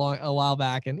had a while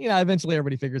back, and eventually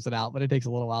everybody figures it out, but it takes a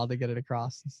little while to get it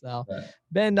across. So,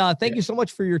 Ben, thank you so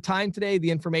much for your time today, the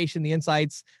information, the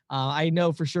insights. I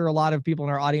know for sure a lot of people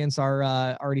in our audience are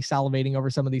already salivating over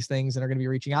some of these things and are going to be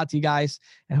reaching out to you guys,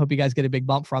 and hope you guys get a big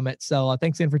bump from it. So,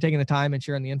 thanks again for taking the time and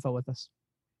sharing the info with us.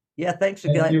 Yeah, thanks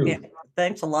again.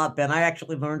 Thanks a lot, Ben. I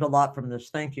actually learned a lot from this.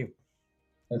 Thank you.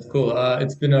 That's cool.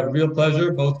 It's been a real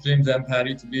pleasure, both James and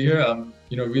Patty, to be here. I'm,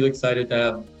 really excited to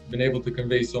have been able to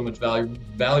convey so much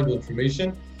valuable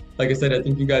information. Like I said, I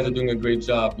think you guys are doing a great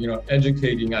job,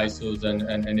 educating ISOs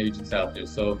and agents out there.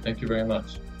 So thank you very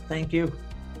much. Thank you.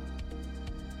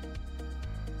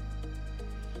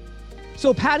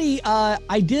 So Patty,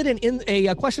 I did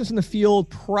a questions in the field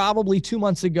probably 2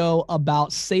 months ago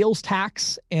about sales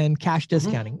tax and cash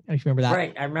discounting. Mm-hmm. If you remember that.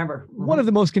 Right, I remember. Mm-hmm. One of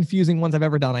the most confusing ones I've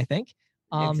ever done, I think.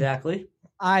 Exactly.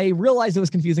 I realized it was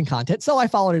confusing content, so I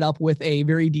followed it up with a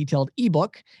very detailed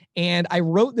ebook, and I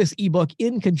wrote this ebook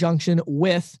in conjunction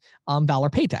with Valor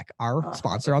Paytech, our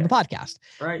sponsor on the podcast.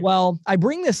 Right. Well, I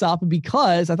bring this up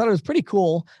because I thought it was pretty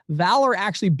cool. Valor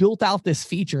actually built out this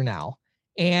feature now.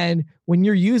 And when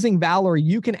you're using Valor,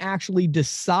 you can actually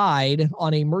decide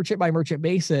on a merchant by merchant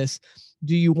basis,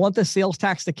 do you want the sales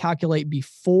tax to calculate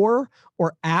before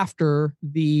or after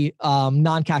the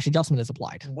non-cash adjustment is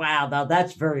applied? Wow, now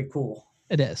that's very cool.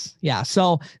 It is. Yeah.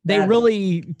 So they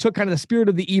really took kind of the spirit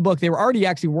of the ebook. They were already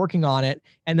actually working on it.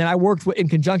 And then I worked in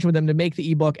conjunction with them to make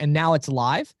the ebook, and now it's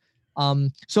live.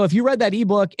 So if you read that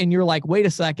ebook and you're like, wait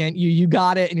a second, you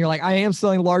got it, and you're like, I am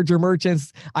selling larger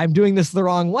merchants, I'm doing this the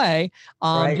wrong way.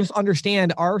 Just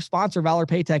understand our sponsor, Valor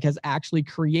Paytech, has actually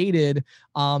created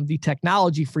the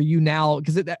technology for you now.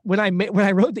 Because when I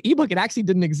wrote the ebook, it actually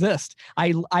didn't exist.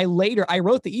 I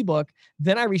wrote the ebook,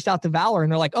 then I reached out to Valor,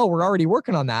 and they're like, oh, we're already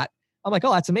working on that. I'm like,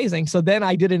 oh, that's amazing. So then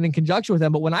I did it in conjunction with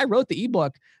them. But when I wrote the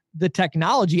ebook, the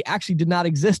technology actually did not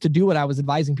exist to do what I was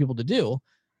advising people to do.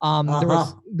 There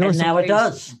was now it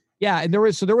does. Yeah. And there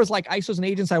was like ISOs and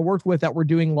agents I worked with that were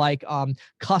doing like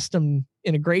custom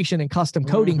integration and custom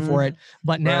coding for it.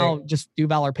 But now just do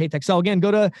Valor Paytech. So again,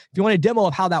 if you want a demo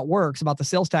of how that works about the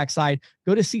sales tax side,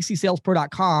 go to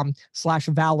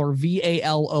ccsalespro.com/Valor,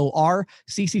 VALOR,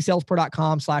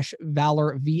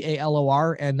 ccsalespro.com/Valor,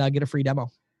 VALOR, and get a free demo.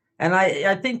 And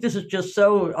I think this is just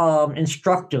so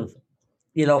instructive,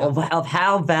 of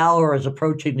how Valor is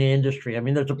approaching the industry. I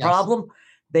mean, there's a problem,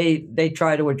 they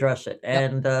try to address it.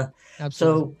 Yep. And Absolutely.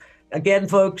 so again,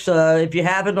 folks, if you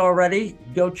haven't already,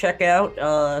 go check out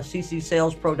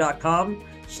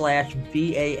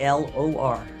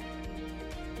ccsalespro.com/VALOR.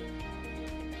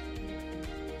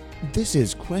 This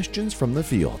is Questions from the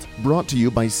Field, brought to you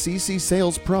by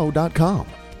ccsalespro.com,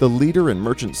 the leader in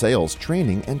merchant sales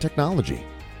training and technology.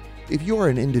 If you are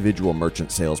an individual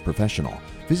merchant sales professional,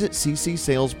 visit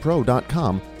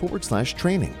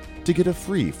ccsalespro.com/training to get a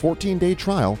free 14-day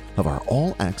trial of our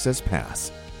all-access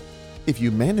pass. If you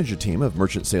manage a team of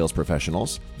merchant sales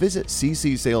professionals, visit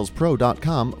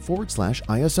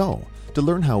ccsalespro.com/ISO to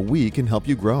learn how we can help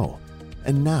you grow.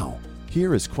 And now,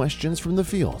 here is Questions from the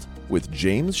Field with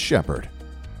James Shepard.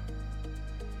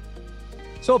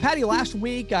 So, Patty, last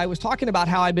week I was talking about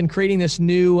how I've been creating this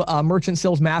new merchant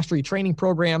sales mastery training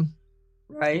program.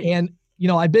 Right. And, you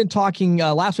know, I've been talking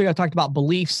last week, I talked about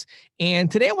beliefs, and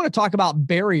today I want to talk about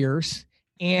barriers.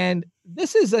 And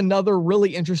this is another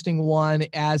really interesting one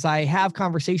as I have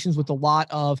conversations with a lot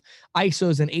of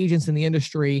ISOs and agents in the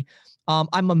industry.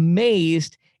 I'm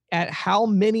amazed at how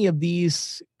many of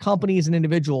these companies and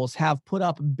individuals have put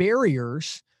up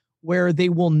barriers where they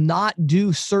will not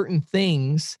do certain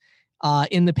things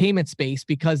in the payment space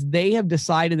because they have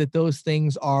decided that those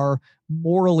things are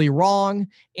morally wrong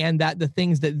and that the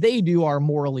things that they do are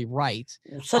morally right.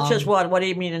 Such as what? What do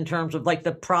you mean in terms of like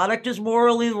the product is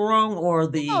morally wrong or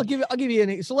the? I'll give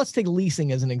you so let's take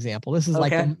leasing as an example. This is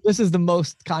Okay. this is the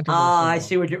most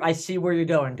controversial. I see where you're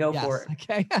going. Go for it.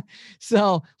 Okay.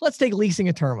 So let's take leasing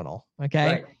a terminal.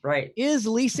 Okay. Right. Is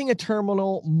leasing a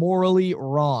terminal morally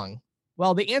wrong?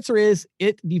 Well, the answer is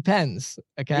it depends.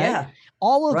 Okay. Yeah.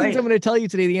 All of the things Right. I'm going to tell you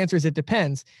today, the answer is it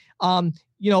depends.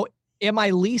 Am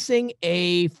I leasing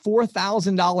a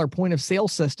 $4,000 point of sale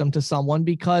system to someone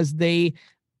because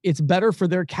it's better for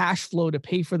their cash flow to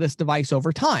pay for this device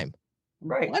over time?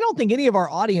 Right. I don't think any of our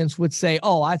audience would say,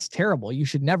 "Oh, that's terrible. You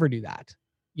should never do that."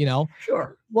 You know?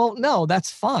 Sure. Well, no, that's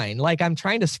fine. Like I'm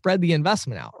trying to spread the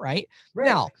investment out, right? Right.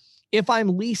 Now, if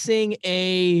I'm leasing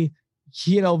a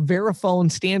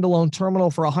Verifone standalone terminal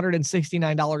for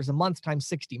 $169 a month times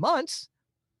 60 months,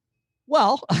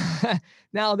 well,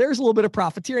 now there's a little bit of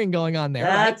profiteering going on there.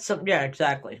 That's yeah,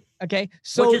 exactly. Okay.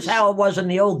 So which is how it was in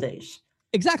the old days.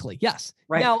 exactly. Yes.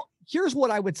 Right. Now, here's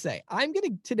what I would say. I'm going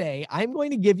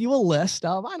to give you a list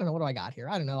of, I don't know, what do I got here?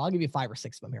 I don't know. I'll give you 5 or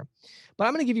 6 of them here, but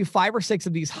I'm going to give you 5 or 6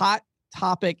 of these hot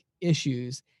topic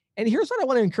issues. And here's what I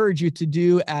want to encourage you to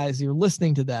do as you're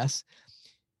listening to this.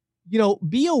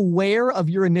 Be aware of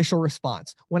your initial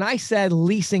response. When I said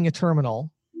leasing a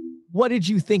terminal, what did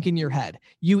you think in your head?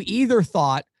 You either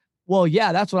thought, well,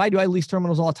 yeah, that's what I do. I lease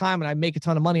terminals all the time and I make a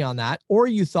ton of money on that. Or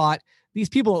you thought these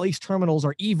people that lease terminals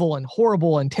are evil and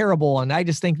horrible and terrible. And I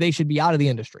just think they should be out of the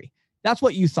industry. That's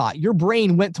what you thought. Your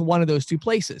brain went to one of those 2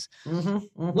 places.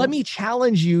 Let me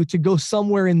challenge you to go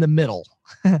somewhere in the middle.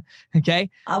 Okay.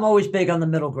 I'm always big on the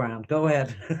middle ground. Go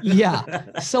ahead. Yeah.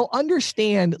 So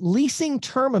understand leasing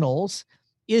terminals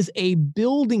is a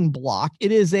building block.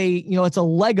 It is it's a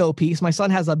Lego piece. My son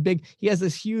has he has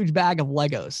this huge bag of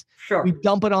Legos. Sure. We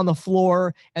dump it on the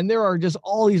floor and there are just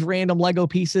all these random Lego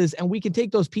pieces and we can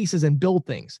take those pieces and build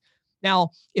things.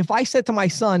 Now, if I said to my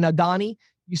son, now, Donnie,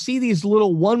 you see these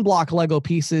little 1-block Lego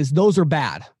pieces, those are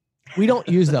bad. We don't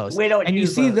use those. We don't and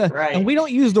use you see those, right. And we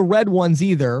don't use the red ones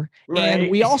either. Right.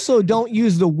 And we also don't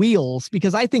use the wheels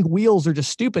because I think wheels are just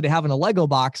stupid to have in a Lego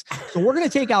box. So we're going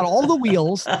to take out all the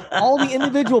wheels, all the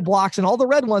individual blocks and all the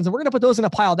red ones, and we're going to put those in a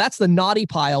pile. That's the naughty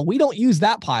pile. We don't use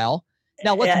that pile.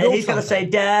 Now let's build he's going to say,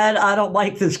 Dad, I don't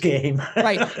like this game.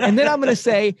 Right. And then I'm going to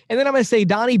say,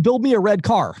 Donnie, build me a red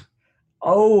car.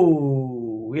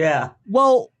 Oh, yeah.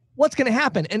 Well, what's going to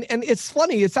happen? And it's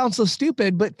funny. It sounds so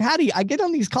stupid, but Patty, I get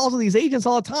on these calls with these agents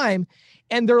all the time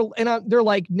and they're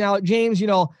like, now, James,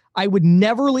 I would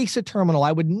never lease a terminal.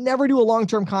 I would never do a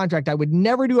long-term contract. I would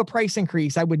never do a price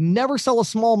increase. I would never sell a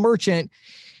small merchant.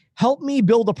 Help me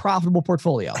build a profitable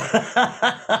portfolio.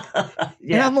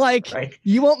 And I'm like, right.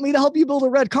 You want me to help you build a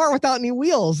red car without any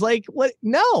wheels? Like what?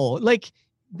 No, like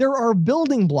there are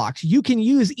building blocks. You can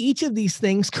use each of these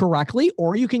things correctly,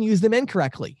 or you can use them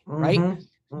incorrectly, right?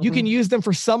 You can use them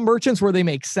for some merchants where they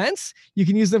make sense. You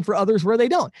can use them for others where they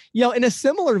don't. In a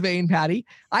similar vein, Patty,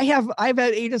 I've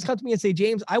had agents come to me and say,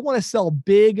 James, I want to sell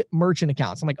big merchant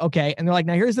accounts. I'm like, okay. And they're like,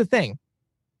 now here's the thing.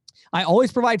 I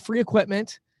always provide free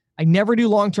equipment. I never do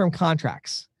long-term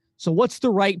contracts. So what's the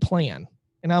right plan?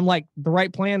 And I'm like, the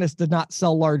right plan is to not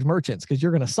sell large merchants because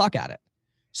you're going to suck at it.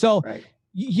 So right.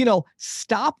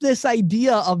 Stop this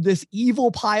idea of this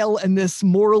evil pile and this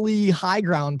morally high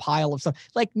ground pile of stuff.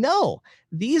 Like, no,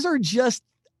 these are just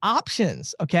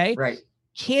options. Okay. Right.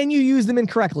 Can you use them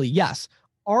incorrectly? Yes.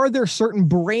 Are there certain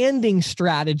branding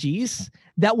strategies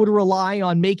that would rely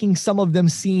on making some of them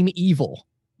seem evil?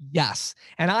 Yes.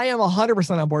 And I am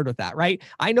 100% on board with that, right?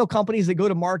 I know companies that go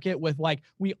to market with like,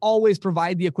 we always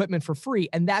provide the equipment for free,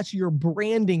 and that's your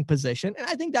branding position. And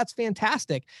I think that's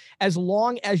fantastic as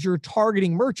long as you're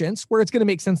targeting merchants where it's going to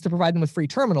make sense to provide them with free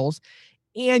terminals,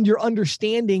 and you're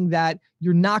understanding that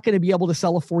you're not going to be able to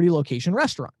sell a 40 location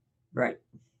restaurant. Right.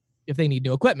 If they need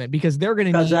new equipment, because they're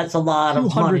going to need that's a lot of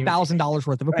 $200,000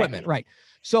 worth of equipment. Right.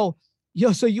 So, you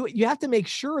have to make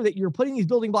sure that you're putting these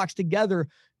building blocks together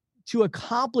to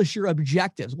accomplish your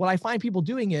objectives. What I find people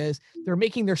doing is they're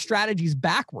making their strategies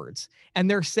backwards, and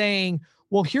they're saying,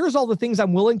 well, here's all the things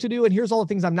I'm willing to do, and here's all the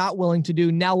things I'm not willing to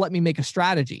do. Now let me make a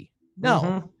strategy.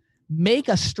 No, make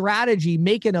a strategy,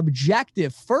 make an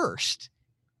objective first,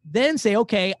 then say,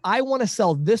 okay, I want to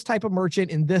sell this type of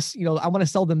merchant in this, I want to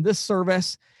sell them this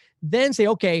service. Then say,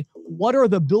 okay, what are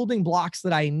the building blocks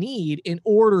that I need in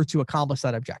order to accomplish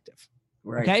that objective?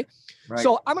 Right. Okay. Right.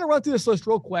 So I'm going to run through this list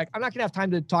real quick. I'm not going to have time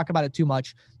to talk about it too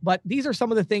much, but these are some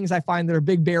of the things I find that are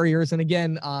big barriers. And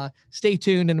again, stay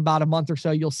tuned. In about a month or so,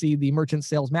 you'll see the Merchant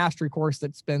Sales Mastery course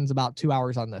that spends about 2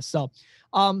 hours on this. So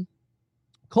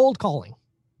cold calling.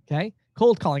 Okay.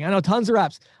 Cold calling. I know tons of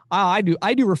reps. I do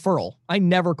referral. I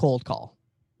never cold call.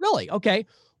 Really? Okay.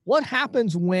 What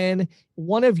happens when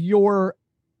one of your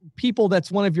people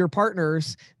that's one of your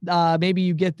partners, maybe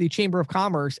you get the Chamber of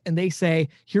Commerce and they say,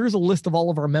 here's a list of all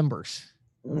of our members.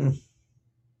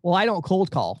 Well, I don't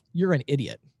cold call. You're an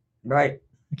idiot. Right.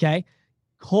 Okay.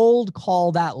 Cold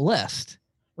call that list.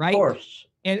 Right. Of course.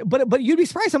 But you'd be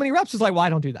surprised how many reps is like, well, I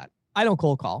don't do that. I don't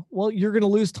cold call. Well, you're going to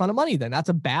lose a ton of money then. That's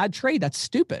a bad trade. That's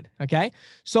stupid. Okay.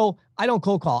 So I don't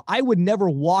cold call. I would never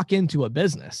walk into a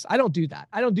business. I don't do that.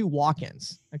 I don't do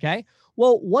walk-ins. Okay.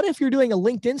 Well, what if you're doing a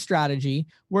LinkedIn strategy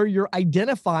where you're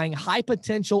identifying high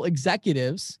potential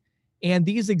executives, and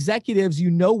these executives,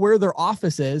 where their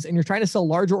office is, and you're trying to sell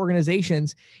larger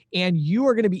organizations, and you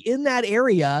are going to be in that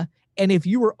area. And if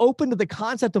you were open to the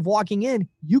concept of walking in,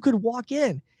 you could walk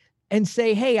in and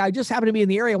say, hey, I just happen to be in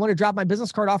the area. I want to drop my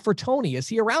business card off for Tony. Is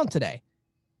he around today?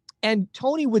 And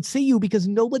Tony would see you because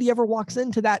nobody ever walks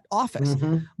into that office.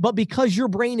 But because your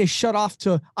brain is shut off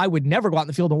to, I would never go out in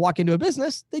the field and walk into a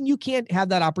business, then you can't have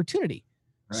that opportunity.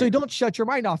 Right. So you don't shut your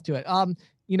mind off to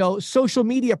it. Social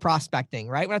media prospecting,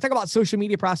 right? When I talk about social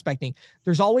media prospecting,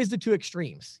 there's always the two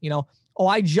extremes.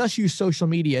 I just use social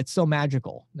media. It's so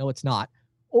magical. No, it's not.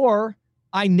 Or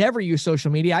I never use social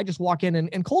media. I just walk in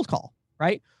and cold call,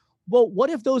 right? Well, what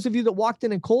if those of you that walked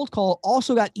in and cold call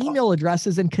also got email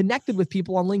addresses and connected with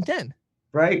people on LinkedIn?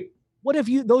 Right. What if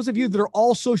those of you that are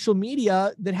all social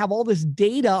media that have all this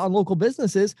data on local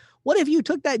businesses, what if you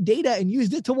took that data and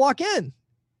used it to walk in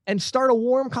and start a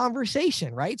warm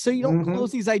conversation, right? So you don't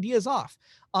close these ideas off.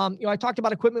 I talked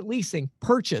about equipment leasing,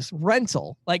 purchase,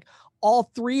 rental, like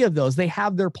all three of those, they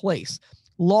have their place.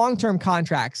 Long-term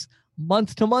contracts,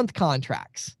 month-to-month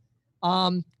contracts,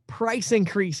 price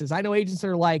increases. I know agents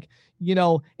are like,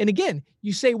 and again,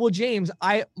 you say, well, James,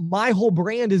 my whole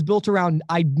brand is built around,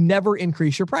 I never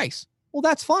increase your price. Well,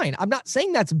 that's fine. I'm not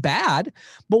saying that's bad,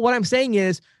 but what I'm saying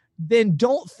is then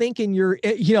don't think in your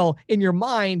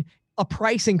mind, a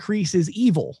price increase is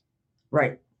evil.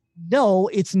 Right. No,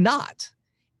 it's not.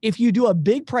 If you do a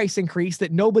big price increase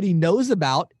that nobody knows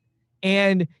about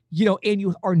and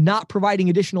you are not providing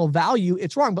additional value,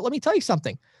 it's wrong. But let me tell you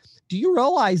something. Do you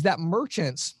realize that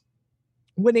merchants,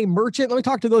 let me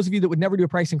talk to those of you that would never do a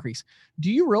price increase.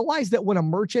 Do you realize that when a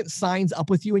merchant signs up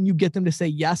with you and you get them to say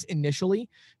yes initially,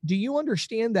 do you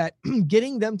understand that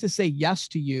getting them to say yes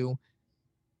to you,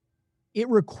 it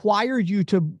required you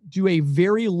to do a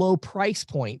very low price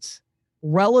points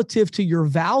relative to your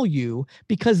value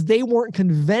because they weren't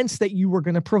convinced that you were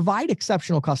going to provide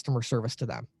exceptional customer service to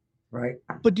them? Right.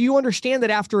 But do you understand that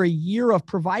after a year of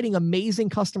providing amazing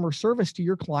customer service to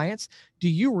your clients, do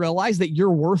you realize that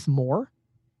you're worth more?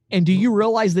 And do you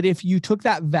realize that if you took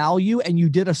that value and you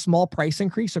did a small price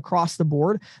increase across the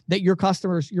board, that your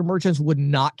customers, your merchants would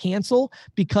not cancel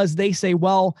because they say,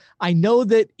 well, I know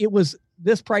that it was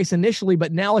this price initially,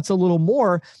 but now it's a little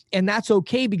more, and that's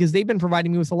okay because they've been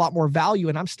providing me with a lot more value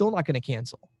and I'm still not going to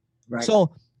cancel. Right.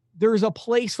 So there's a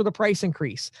place for the price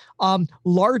increase.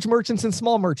 Large merchants and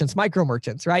small merchants, micro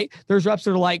merchants, right? There's reps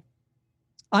that are like,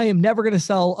 I am never going to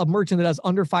sell a merchant that has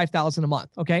under $5,000 a month.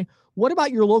 Okay. What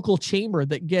about your local chamber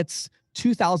that gets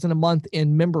 $2,000 a month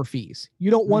in member fees?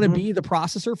 You don't want to be the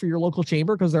processor for your local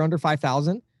chamber because they're under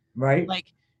 5,000. Right.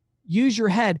 Like, use your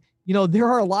head. There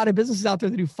are a lot of businesses out there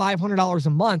that do $500 a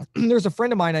month. There's a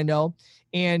friend of mine I know,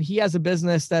 and he has a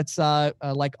business that's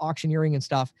like auctioneering and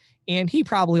stuff. and he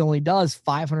probably only does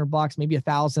 $500, maybe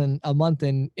 $1,000 a month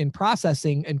in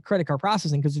processing and credit card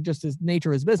processing because of just his nature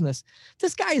of his business.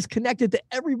 This guy is connected to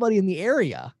everybody in the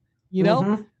area. You know,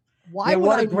 Mhm. why Yeah, would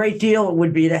what I? a great deal it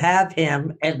would be to have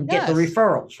him and get the Yes.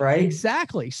 referrals, right?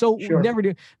 Exactly. So Sure. never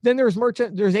do. Then there's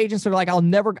agents that are like,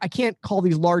 I can't call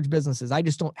these large businesses. I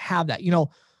just don't have that.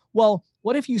 Well,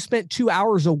 what if you spent 2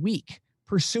 hours a week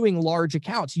pursuing large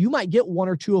accounts? You might get one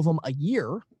or two of them a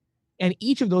year, and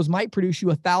each of those might produce you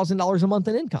 $1,000 a month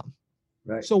in income.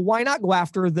 Right. So why not go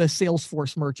after the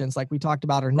Salesforce merchants like we talked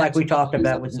about our Like next we talked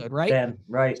about with episode, right? Ben,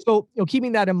 right? So,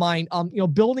 keeping that in mind,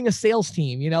 building a sales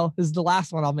team, this is the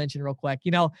last one I'll mention real quick.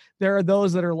 There are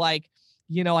those that are like,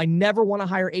 I never want to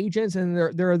hire agents. And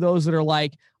there are those that are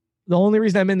like, the only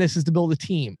reason I'm in this is to build a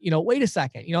team. Wait a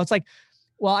second. It's like,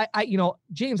 well,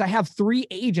 James, I have 3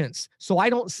 agents, so I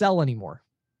don't sell anymore.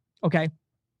 Okay.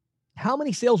 How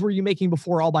many sales were you making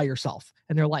before all by yourself?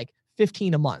 And they're like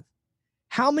 15 a month.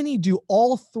 How many do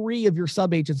all 3 of your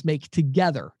sub agents make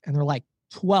together? And they're like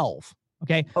 12.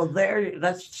 Okay. Oh,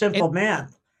 that's simple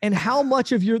math. And how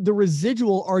much of the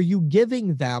residual are you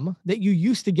giving them that you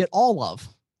used to get all of?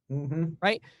 Mm-hmm.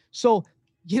 Right. So,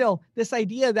 this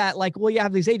idea that like, well, you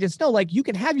have these agents. No, like you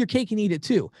can have your cake and eat it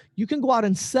too. You can go out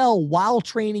and sell while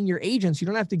training your agents. You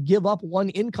don't have to give up one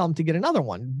income to get another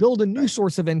one. Build a new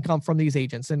source of income from these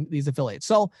agents and these affiliates.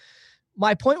 So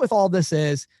my point with all this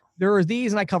is there are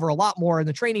these, and I cover a lot more in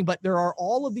the training, but there are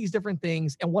all of these different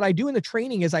things. And what I do in the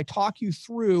training is I talk you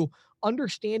through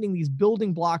understanding these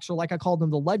building blocks, or like I call them,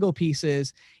 the Lego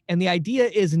pieces. And the idea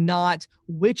is not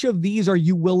which of these are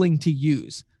you willing to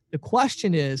use? The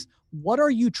question is, what are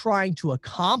you trying to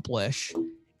accomplish?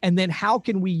 And then how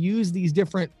can we use these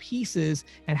different pieces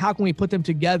and how can we put them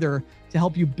together to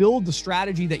help you build the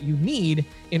strategy that you need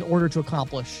in order to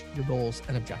accomplish your goals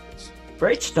and objectives?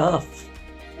 Great stuff.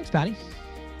 Thanks, Patty.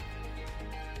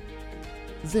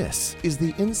 This is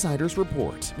the Insider's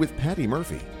Report with Patty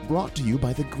Murphy, brought to you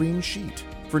by The Green Sheet.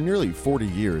 For nearly 40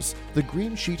 years, The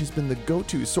Green Sheet has been the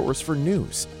go-to source for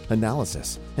news,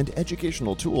 analysis, and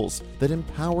educational tools that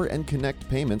empower and connect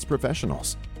payments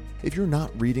professionals. If you're not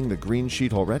reading The Green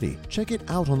Sheet already, check it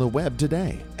out on the web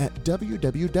today at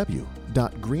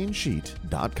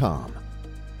www.greensheet.com.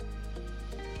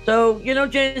 So,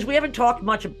 James, we haven't talked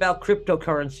much about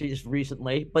cryptocurrencies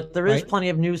recently, but there is plenty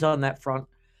of news on that front.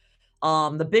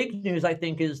 The big news, I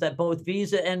think, is that both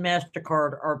Visa and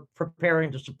MasterCard are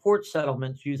preparing to support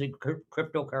settlements using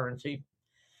cryptocurrency,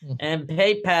 and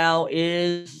PayPal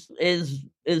is in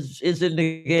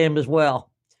the game as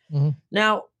well. Mm-hmm.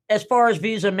 Now, as far as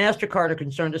Visa and MasterCard are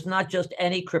concerned, it's not just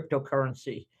any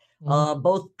cryptocurrency. Mm-hmm.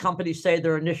 Both companies say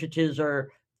their initiatives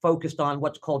are focused on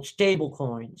what's called stable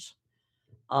coins.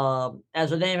 As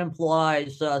the name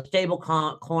implies, stable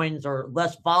coins are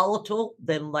less volatile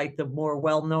than like the more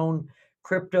well-known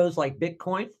cryptos like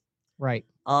Bitcoin. Right.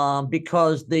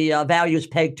 Because the value is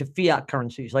pegged to fiat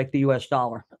currencies like the US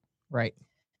dollar. Right.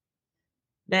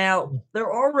 Now,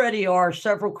 there already are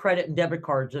several credit and debit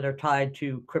cards that are tied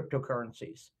to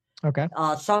cryptocurrencies. Okay.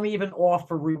 Some even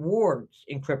offer rewards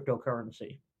in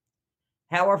cryptocurrency.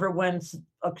 However, when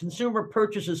a consumer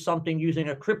purchases something using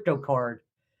a crypto card,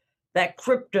 that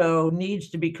crypto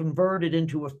needs to be converted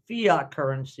into a fiat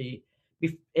currency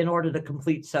in order to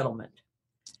complete settlement,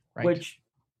 which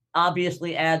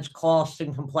obviously adds costs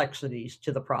and complexities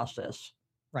to the process.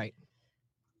 Right.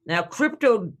 Now,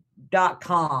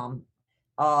 Crypto.com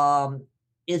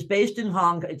is based in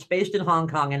Hong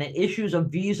Kong, and it issues a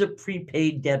Visa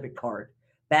prepaid debit card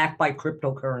backed by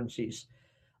cryptocurrencies,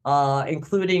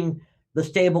 including the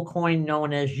stable coin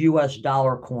known as US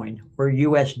dollar coin, or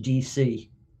USDC.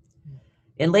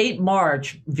 In late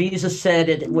March, Visa said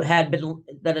it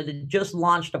had just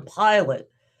launched a pilot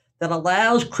that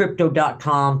allows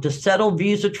Crypto.com to settle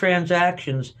Visa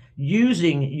transactions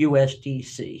using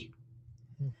USDC.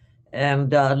 And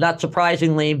not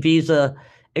surprisingly, Visa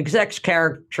execs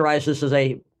characterize this as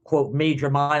a, quote,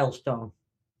 major milestone.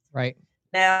 Right.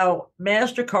 Now,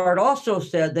 MasterCard also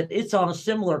said that it's on a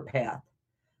similar path.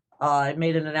 It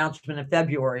made an announcement in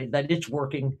February that it's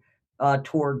working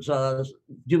towards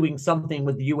doing something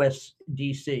with the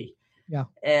USDC. Yeah.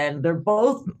 And they're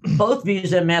both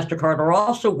Visa and MasterCard are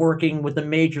also working with the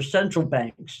major central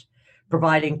banks,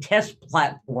 providing test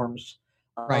platforms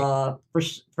for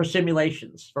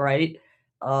simulations, right?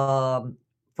 For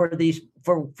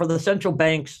the central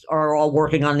banks are all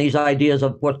working on these ideas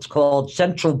of what's called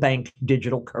central bank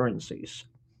digital currencies.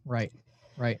 Right.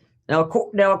 Right. Now,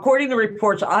 according to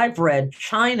reports I've read,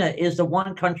 China is the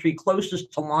one country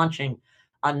closest to launching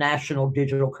a national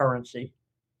digital currency.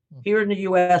 Here in the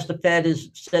U.S., the Fed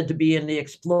is said to be in the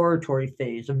exploratory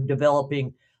phase of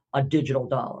developing a digital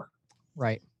dollar.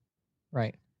 Right.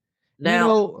 Right.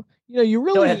 Now, You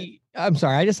really, I'm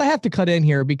sorry. I have to cut in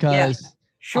here because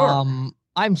sure.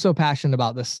 I'm so passionate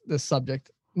about this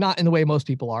subject, not in the way most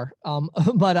people are.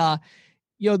 But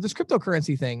this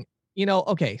cryptocurrency thing,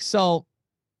 okay, so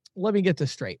let me get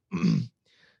this straight.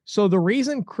 So the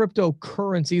reason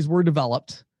cryptocurrencies were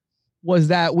developed was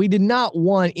that we did not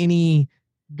want any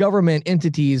government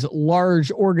entities,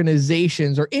 large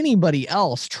organizations, or anybody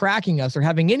else tracking us or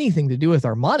having anything to do with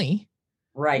our money.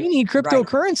 Right. We need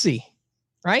cryptocurrency,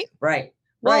 right? Right.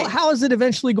 Well, how is it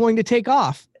eventually going to take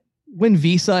off? When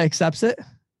Visa accepts it?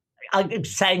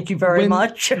 Thank you very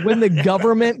much. When the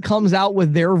government comes out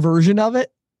with their version of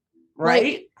it? Right.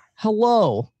 Like,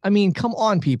 hello. I mean, come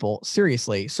on, people.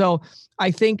 Seriously. So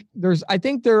I think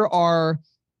there are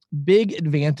big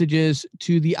advantages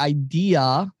to the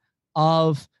idea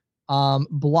of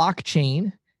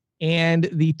blockchain and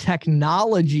the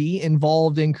technology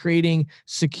involved in creating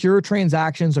secure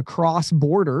transactions across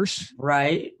borders.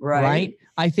 Right.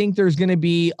 I think there's going to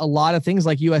be a lot of things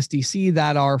like USDC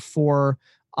that are for,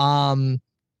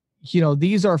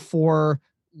 these are for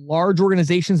large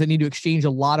organizations that need to exchange a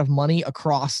lot of money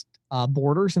across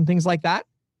borders and things like that.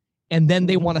 And then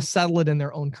they want to settle it in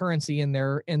their own currency in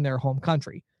their home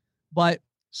country. But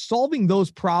solving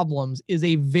those problems is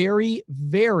a very,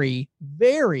 very,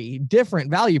 very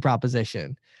different value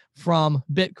proposition from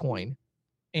Bitcoin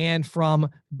and from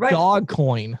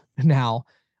Dogcoin now.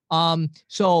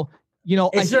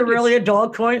 Is there really a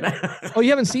Dogcoin? Oh, you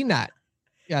haven't seen that?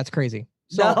 Yeah, it's crazy.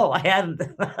 So, no, I haven't.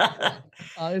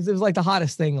 It was like the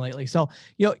hottest thing lately. So,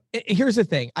 here's the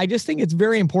thing. I just think it's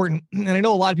very important. And I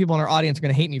know a lot of people in our audience are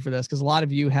going to hate me for this because a lot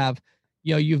of you have,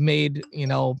 you've made,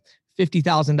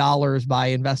 $50,000 by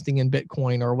investing in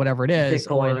Bitcoin or whatever it is.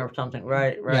 Bitcoin or something.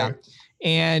 Right. Yeah.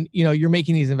 And, you're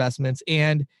making these investments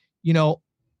and,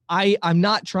 I'm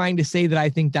not trying to say that I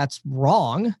think that's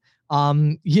wrong.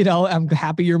 I'm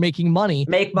happy you're making money.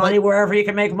 Make money wherever you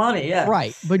can make money. Yeah.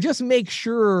 Right. But just make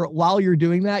sure while you're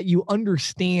doing that, you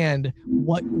understand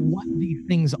what these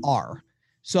things are.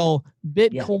 So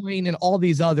Bitcoin and all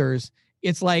these others,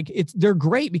 they're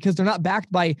great because they're not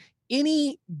backed by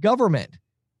any government.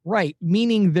 Right.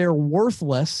 Meaning they're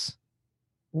worthless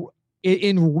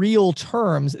in real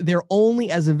terms. They're only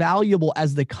as valuable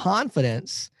as the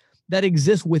confidence that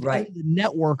exists within the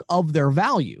network of their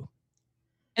value.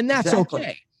 And that's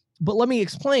okay. But let me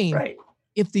explain. Right.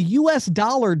 If the US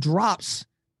dollar drops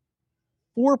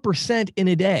 4% in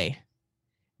a day,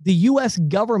 the US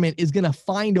government is going to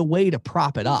find a way to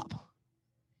prop it up.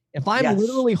 If I'm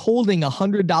literally holding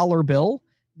 $100 bill,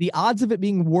 the odds of it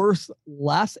being worth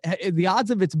less, the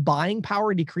odds of its buying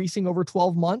power decreasing over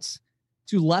 12 months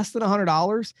to less than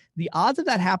 $100, the odds of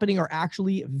that happening are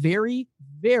actually very,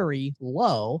 very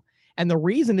low. And the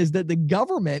reason is that the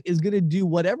government is going to do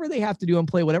whatever they have to do and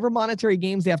play whatever monetary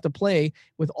games they have to play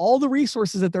with all the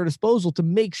resources at their disposal to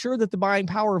make sure that the buying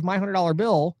power of my $100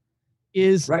 bill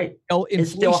is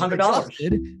it's still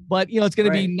 $100, but it's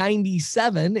going to be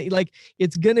 97. Like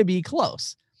it's going to be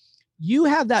close. You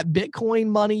have that Bitcoin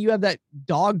money, you have that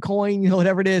Dogcoin,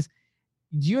 whatever it is.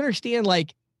 Do you understand?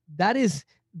 Like that is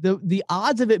the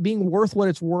odds of it being worth what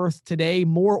it's worth today,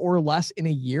 more or less in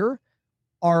a year,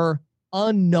 are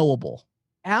unknowable.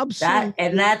 Absolutely.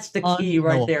 And that's the key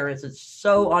right there. Is it's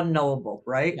so unknowable,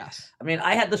 right? Yes. I mean,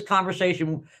 I had this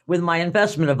conversation with my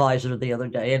investment advisor the other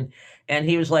day, and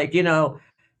he was like,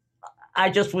 I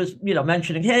just was,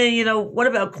 mentioning, hey, what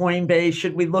about Coinbase?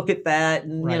 Should we look at that?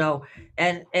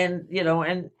 And, and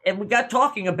we got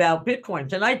talking about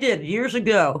Bitcoins. And I did years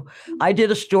ago, I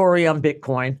did a story on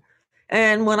Bitcoin.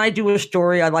 And when I do a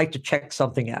story, I like to check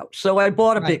something out. So I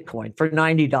bought a Bitcoin for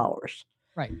 $90.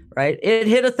 Right. It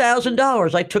hit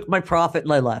 $1,000. I took my profit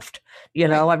and I left.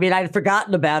 I mean, I'd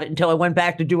forgotten about it until I went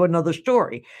back to do another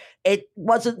story. It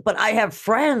wasn't, but I have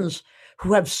friends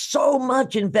who have so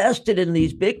much invested in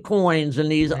these Bitcoins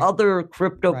and these other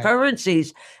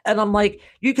cryptocurrencies. And I'm like,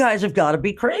 you guys have got to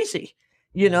be crazy.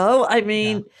 I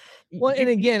mean, well, and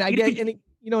again, I get, and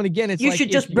again, it's you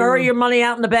should just bury your money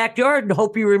out in the backyard and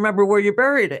hope you remember where you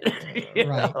buried it.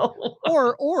 Know?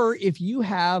 Or if you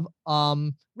have,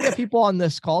 we have people on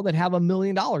this call that have $1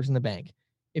 million in the bank.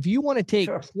 If you want to take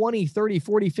 $20, $30,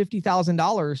 $40,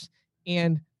 $50,000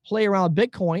 and play around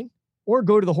with Bitcoin or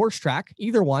go to the horse track,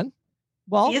 either one,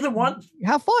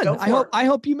 have fun. I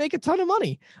hope you make a ton of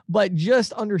money, but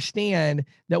just understand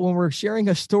that when we're sharing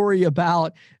a story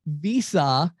about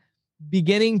Visa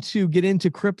beginning to get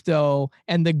into crypto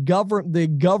and the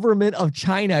government of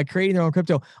China creating their own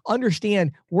crypto,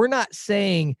 understand we're not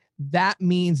saying that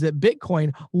means that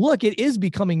Bitcoin, look, it is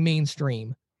becoming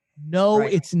mainstream. No,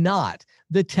 Right. it's not.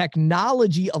 The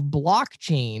technology of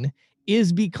blockchain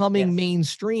is becoming Yes.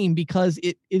 mainstream because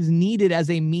it is needed as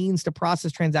a means to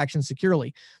process transactions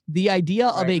securely. The idea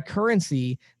of a Right.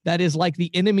 currency that is like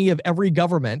the enemy of every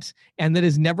government and that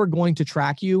is never going to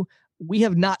track you, we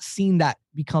have not seen that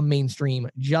become mainstream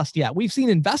just yet. We've seen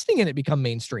investing in it become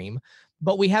mainstream,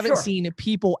 but we haven't Sure. seen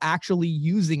people actually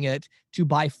using it to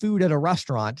buy food at a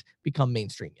restaurant become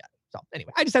mainstream yet. So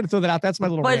anyway, I just had to throw that out. That's my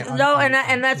little rant. But no,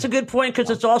 and that's a good point because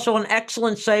it's also an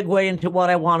excellent segue into what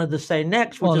I wanted to say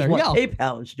next, which Well, is there you what go.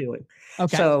 PayPal is doing.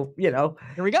 Okay. So, Here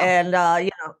we go. and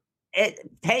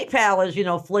PayPal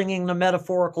is, flinging the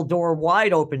metaphorical door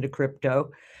wide open to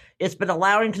crypto. It's been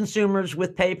allowing consumers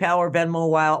with PayPal or Venmo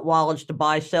wallets to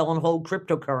buy, sell, and hold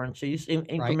cryptocurrencies in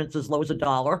increments as low as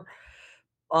 $1.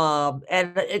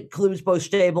 And it includes both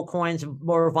stable coins and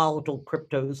more volatile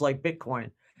cryptos like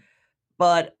Bitcoin.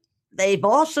 But they've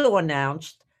also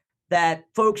announced that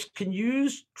folks can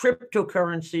use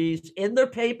cryptocurrencies in their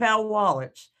PayPal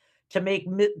wallets to make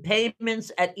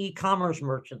payments at e-commerce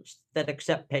merchants that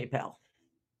accept PayPal.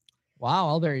 Wow.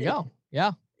 Well, there you go.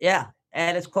 Yeah. Yeah.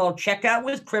 And it's called Checkout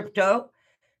with Crypto.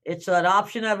 It's an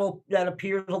option that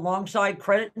appears alongside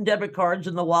credit and debit cards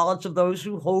in the wallets of those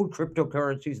who hold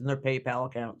cryptocurrencies in their PayPal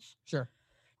accounts. Sure.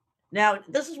 Now,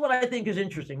 this is what I think is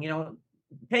interesting.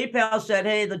 PayPal said,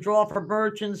 hey, the draw for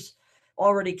merchants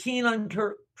already keen on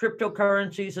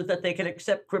cryptocurrencies is that they can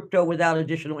accept crypto without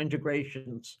additional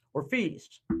integrations or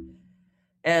fees,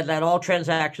 and that all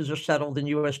transactions are settled in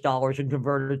US dollars and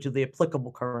converted to the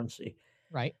applicable currency.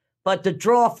 Right. But the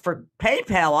draw for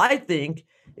PayPal, I think,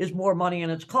 is more money in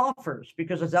its coffers,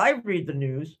 because as I read the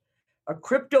news, a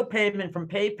crypto payment from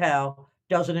PayPal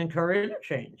doesn't incur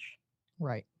interchange.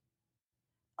 Right.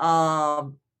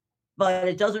 But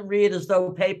it doesn't read as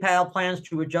though PayPal plans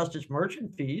to adjust its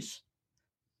merchant fees.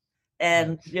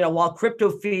 And, while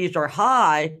crypto fees are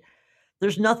high,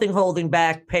 there's nothing holding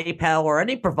back PayPal or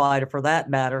any provider for that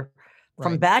matter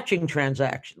from batching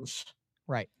transactions.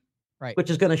 Right. Right.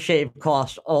 Which is going to shave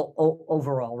costs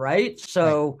overall. Right.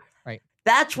 So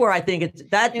that's where I think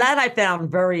that I found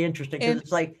very interesting, because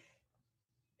it's like.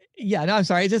 Yeah, no, I'm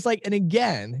sorry. It's just like, and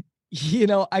again,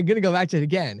 I'm going to go back to it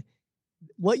again.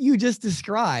 What you just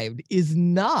described is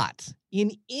not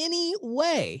in any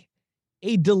way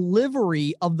a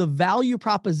delivery of the value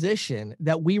proposition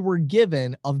that we were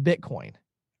given of Bitcoin.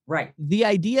 Right. The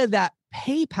idea that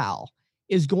PayPal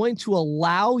is going to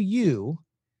allow you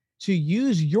to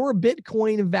use your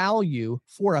Bitcoin value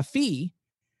for a fee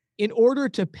in order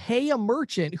to pay a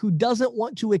merchant who doesn't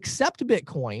want to accept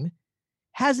Bitcoin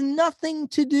has nothing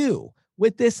to do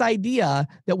with this idea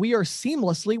that we are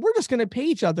we're just going to pay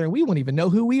each other and we won't even know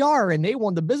who we are. And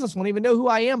the business won't even know who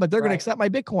I am, but they're going to accept my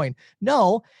Bitcoin.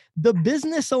 No, the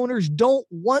business owners don't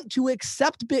want to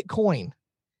accept Bitcoin.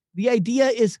 The idea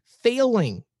is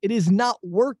failing. It is not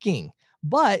working.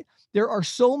 But there are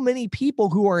so many people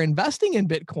who are investing in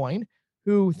Bitcoin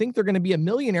who think they're going to be a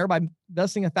millionaire by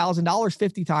investing $1,000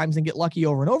 50 times and get lucky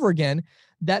over and over again,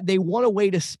 that they want a way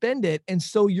to spend it. And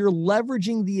so you're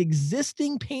leveraging the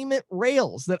existing payment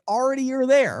rails that already are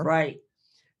there,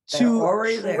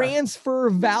 to transfer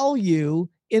value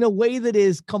in a way that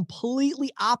is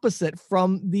completely opposite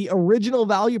from the original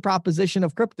value proposition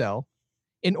of crypto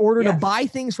in order to buy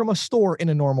things from a store in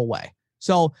a normal way.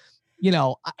 So,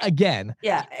 again.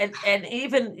 Yeah. And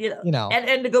even,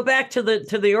 and to go back to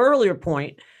the earlier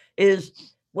point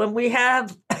is when we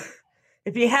have,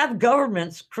 if you have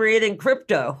governments creating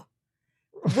crypto,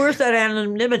 where's that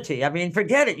anonymity? I mean,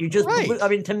 forget it. You just,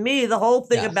 to me, the whole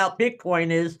thing about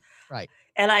Bitcoin is,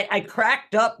 and I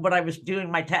cracked up when I was doing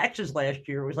my taxes last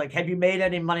year. It was like, have you made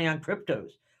any money on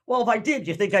cryptos? Well, if I did,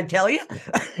 you think I'd tell you?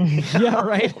 Yeah,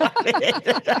 right.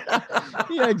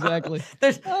 Yeah, exactly.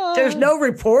 There's no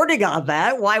reporting on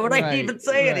that. Why would I even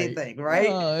say anything, right?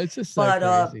 It's just so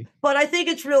crazy. But I think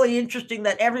it's really interesting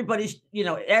that everybody's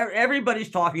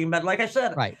talking about it. Like I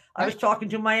said, I was talking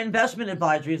to my investment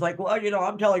advisor. He's like, well,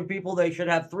 I'm telling people they should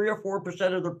have 3 or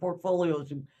 4% of their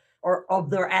portfolios or of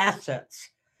their assets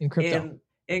in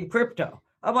crypto.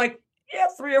 I'm like, yeah,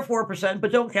 3 or 4%,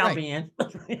 but don't count me in.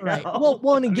 Right.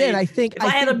 Well, and again, I think if I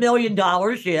had $1 million,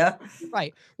 yeah.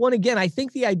 Right. Well, and again, I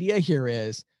think the idea here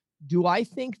is, do I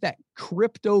think that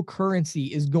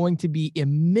cryptocurrency is going to be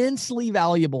immensely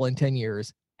valuable in 10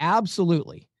 years?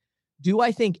 Absolutely. Do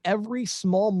I think every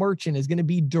small merchant is going to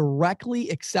be directly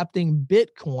accepting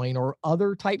Bitcoin or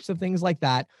other types of things like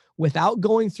that without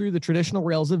going through the traditional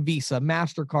rails of Visa,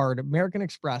 MasterCard, American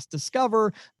Express,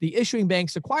 Discover, the issuing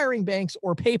banks, acquiring banks,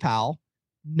 or PayPal?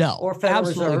 No, or Federal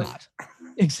absolutely Reserve. not.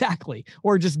 Exactly.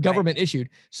 Or just government issued.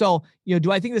 So,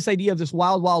 do I think this idea of this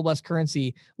wild, wild west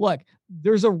currency, look,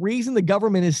 there's a reason the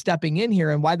government is stepping in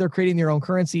here and why they're creating their own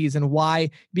currencies and why,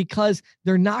 because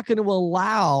they're not going to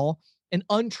allow an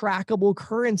untrackable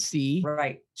currency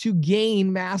to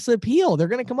gain mass appeal. They're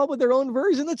going to come up with their own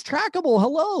version that's trackable.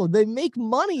 Hello. They make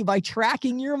money by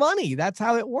tracking your money. That's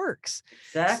how it works.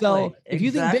 Exactly. So if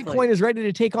you think Bitcoin is ready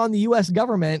to take on the US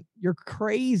government, you're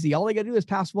crazy. All they got to do is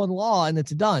pass one law and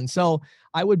it's done. So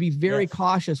I would be very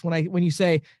cautious when you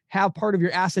say have part of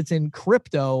your assets in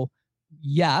crypto.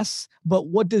 Yes, but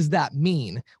what does that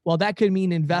mean? Well, that could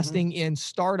mean investing in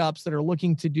startups that are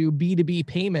looking to do B2B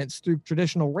payments through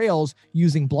traditional rails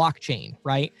using blockchain,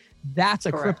 right? That's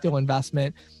a crypto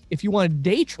investment. If you want to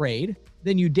day trade,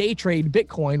 then you day trade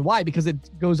Bitcoin. Why? Because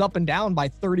it goes up and down by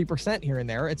 30% here and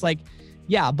there. It's like,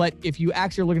 yeah, but if you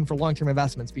actually are looking for long-term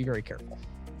investments, be very careful.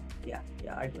 Yeah,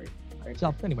 I agree.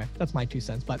 So anyway, that's my 2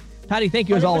 cents. But Patty, thank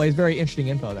you as always. Very interesting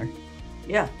info there.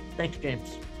 Yeah, thanks,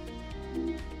 James.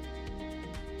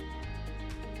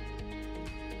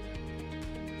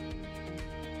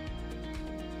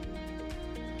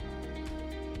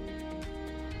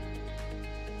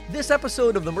 This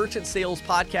episode of the Merchant Sales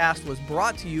Podcast was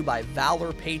brought to you by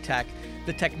Valor Paytech,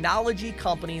 the technology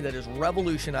company that is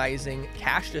revolutionizing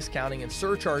cash discounting and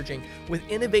surcharging with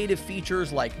innovative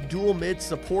features like dual MID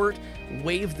support,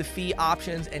 waive the fee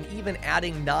options, and even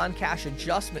adding non-cash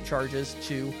adjustment charges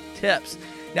to tips.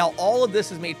 Now, all of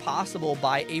this is made possible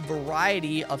by a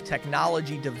variety of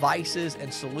technology devices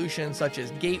and solutions such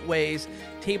as gateways,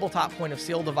 tabletop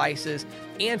point-of-sale devices,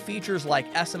 and features like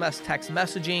SMS text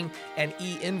messaging and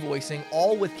e-invoicing,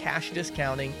 all with cash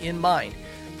discounting in mind.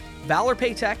 Valor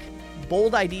Paytech,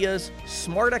 bold ideas,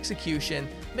 smart execution.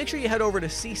 Make sure you head over to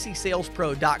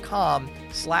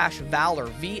ccsalespro.com/Valor,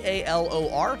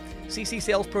 VALOR,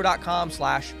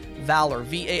 ccsalespro.com/Valor,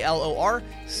 VALOR.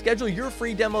 Schedule your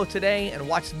free demo today and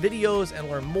watch videos and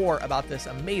learn more about this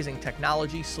amazing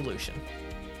technology solution.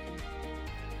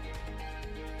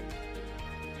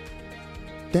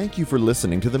 Thank you for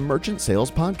listening to the Merchant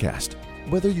Sales Podcast.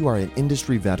 Whether you are an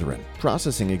industry veteran,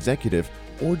 processing executive,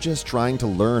 or just trying to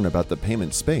learn about the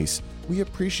payment space, we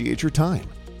appreciate your time.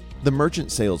 The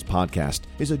Merchant Sales Podcast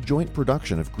is a joint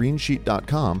production of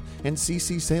Greensheet.com and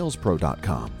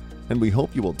ccsalespro.com, and we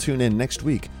hope you will tune in next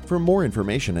week for more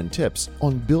information and tips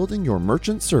on building your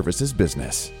merchant services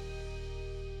business.